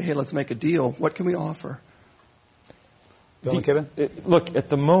pulpit and say, hey, let's make a deal? What can we offer? Bill McKibben? Look, at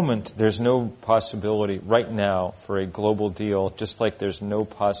the moment, there's no possibility right now for a global deal, just like there's no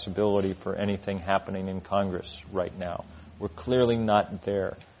possibility for anything happening in Congress right now. We're clearly not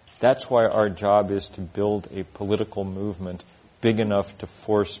there. That's why our job is to build a political movement big enough to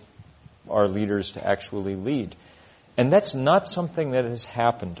force our leaders to actually lead. And that's not something that has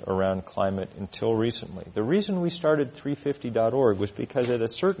happened around climate until recently. The reason we started 350.org was because at a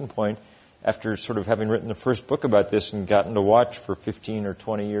certain point, after sort of having written the first book about this and gotten to watch for 15 or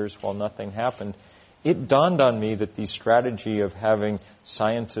 20 years while nothing happened, it dawned on me that the strategy of having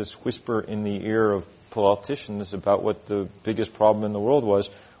scientists whisper in the ear of politicians about what the biggest problem in the world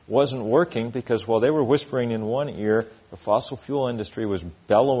wasn't working, because while they were whispering in one ear, the fossil fuel industry was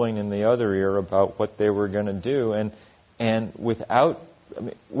bellowing in the other ear about what they were going to do. And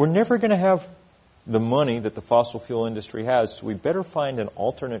we're never going to have the money that the fossil fuel industry has, so we better find an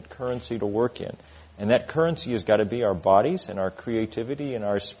alternate currency to work in. And that currency has got to be our bodies and our creativity and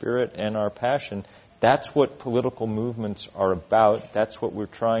our spirit and our passion. That's what political movements are about. That's what we're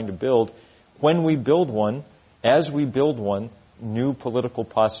trying to build. When we build one, as we build one, new political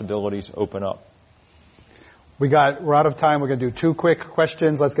possibilities open up. We're out of time. We're going to do 2 quick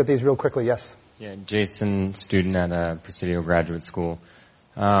questions. Let's get these real quickly. Yes? Yeah, Jason, student at Presidio Graduate School.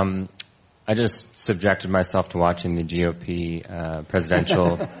 I just subjected myself to watching the GOP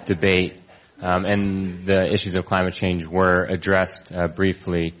presidential debate, and the issues of climate change were addressed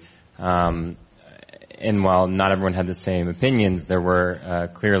briefly. And while not everyone had the same opinions, there were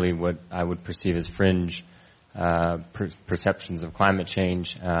clearly what I would perceive as fringe perceptions of climate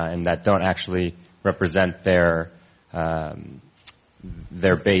change, and that don't actually represent their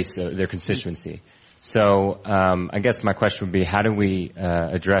base, their constituency. So I guess my question would be, how do we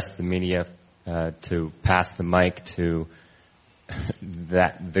address the media to pass the mic to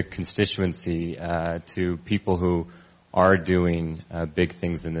the constituency, to people who are doing big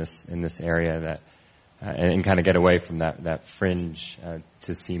things in this area, that and kind of get away from that fringe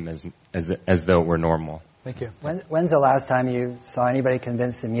to seem as though we're normal? Thank you. When's the last time you saw anybody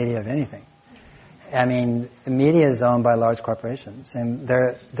convince the media of anything? I mean, the media is owned by large corporations, and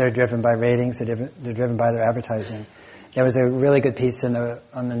they're driven by ratings. They're driven by their advertising. There was a really good piece on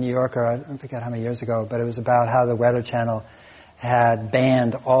the New Yorker, I forget how many years ago, but it was about how the Weather Channel had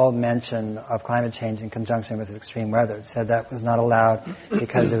banned all mention of climate change in conjunction with extreme weather. It said that was not allowed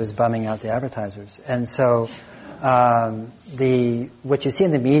because it was bumming out the advertisers. And so what you see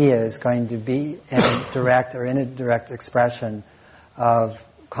in the media is going to be a direct or indirect expression of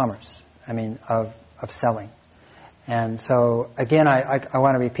commerce. I mean, of selling. And so, again, I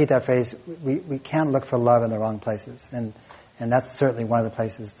want to repeat that phrase. We can't look for love in the wrong places. And that's certainly one of the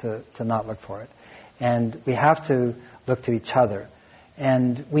places to not look for it. And we have to look to each other.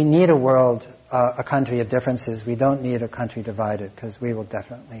 And we need a world, a country of differences. We don't need a country divided, because we will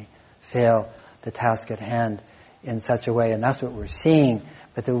definitely fail the task at hand in such a way. And that's what we're seeing.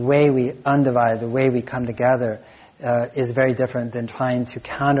 But the way we undivide, the way we come together, is very different than trying to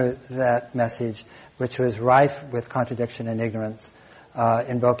counter that message, which was rife with contradiction and ignorance,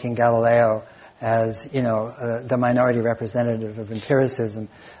 invoking Galileo as, the minority representative of empiricism.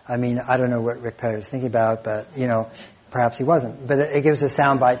 I mean, I don't know what Rick Perry was thinking about, but, perhaps he wasn't. But it gives a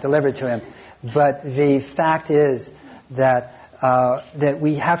soundbite delivered to him. But the fact is that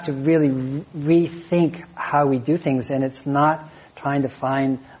we have to really rethink how we do things, and it's not trying to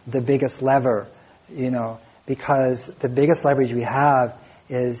find the biggest lever, because the biggest leverage we have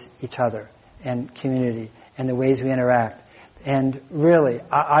is each other and community and the ways we interact. And really,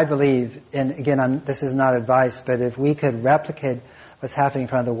 I believe, and again, this is not advice, but if we could replicate what's happening in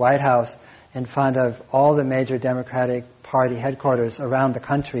front of the White House, in front of all the major Democratic Party headquarters around the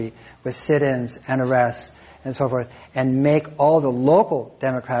country, with sit-ins and arrests and so forth, and make all the local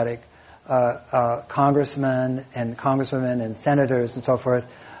Democratic congressmen and congresswomen and senators and so forth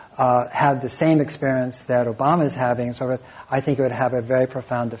have the same experience that Obama is having and so forth, I think it would have a very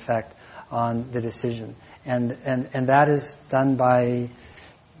profound effect on the decision. And that is done by,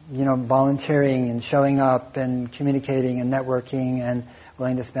 volunteering and showing up and communicating and networking and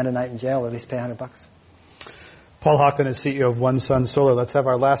willing to spend a night in jail, at least pay $100. Paul Hawken is CEO of One Sun Solar. Let's have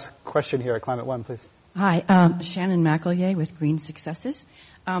our last question here at Climate One, please. Hi, Shannon McEllier with Green Successes.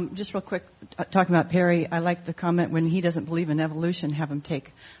 Just real quick, talking about Perry, I like the comment when he doesn't believe in evolution, have him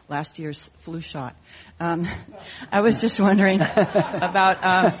take last year's flu shot. I was just wondering about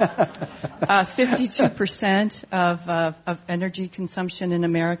 52% of energy consumption in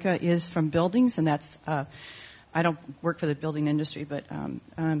America is from buildings, and that's I don't work for the building industry, but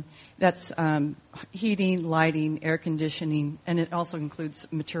that's heating, lighting, air conditioning, and it also includes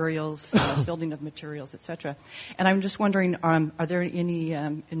materials, building of materials, etc. And I'm just wondering, are there any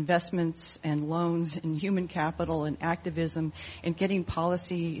investments and loans in human capital and activism in getting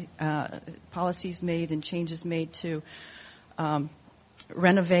policies made and changes made to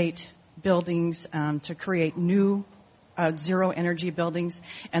renovate buildings, to create new zero energy buildings,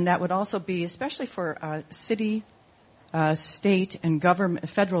 and that would also be especially for city, state, and government,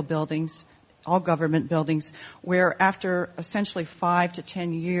 federal buildings, all government buildings, where after essentially 5 to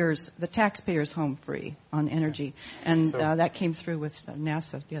 10 years, the taxpayer's home free on energy, and that came through with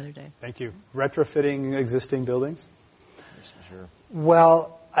NASA the other day. Thank you. Retrofitting existing buildings. Sure.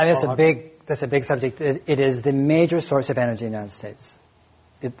 Well, I mean, that's a big subject. It is the major source of energy in the United States.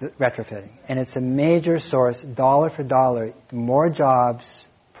 Retrofitting. And it's a major source, dollar for dollar, more jobs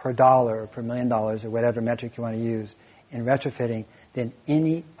per dollar or per $1 million or whatever metric you want to use in retrofitting than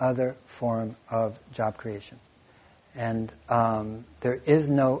any other form of job creation. And there is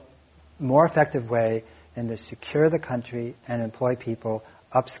no more effective way than to secure the country and employ people,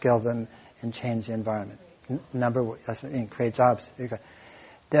 upskill them, and change the environment. Create jobs.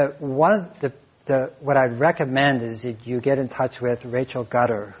 What I'd recommend is that you get in touch with Rachel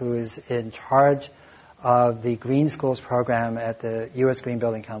Gutter, who is in charge of the Green Schools program at the U.S. Green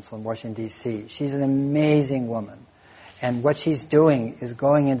Building Council in Washington, D.C. She's an amazing woman. And what she's doing is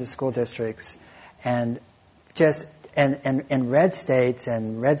going into school districts and just, and red states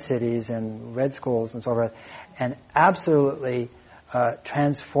and red cities and red schools and so forth, and absolutely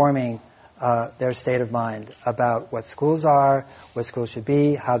transforming their state of mind about what schools are, what schools should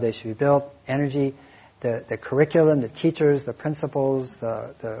be, how they should be built, energy, the curriculum, the teachers, the principals,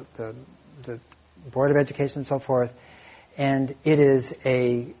 the Board of Education and so forth. And it is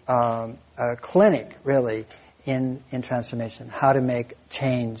a clinic, really, in transformation, how to make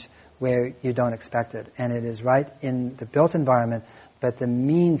change where you don't expect it. And it is right in the built environment, but the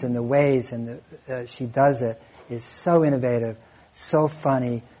means and the ways and she does it is so innovative, so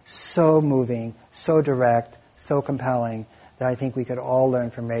funny, so moving, so direct, so compelling that I think we could all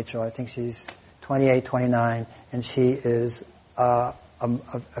learn from Rachel. I think she's 28, 29, and she is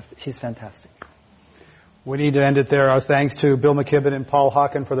she's fantastic. We need to end it there. Our thanks to Bill McKibben and Paul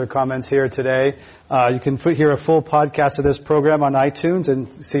Hawken for their comments here today. You can hear a full podcast of this program on iTunes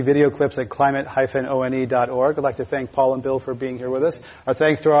and see video clips at climate-one.org. I'd like to thank Paul and Bill for being here with us. Our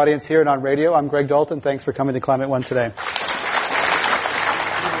thanks to our audience here and on radio. I'm Greg Dalton. Thanks for coming to Climate One today.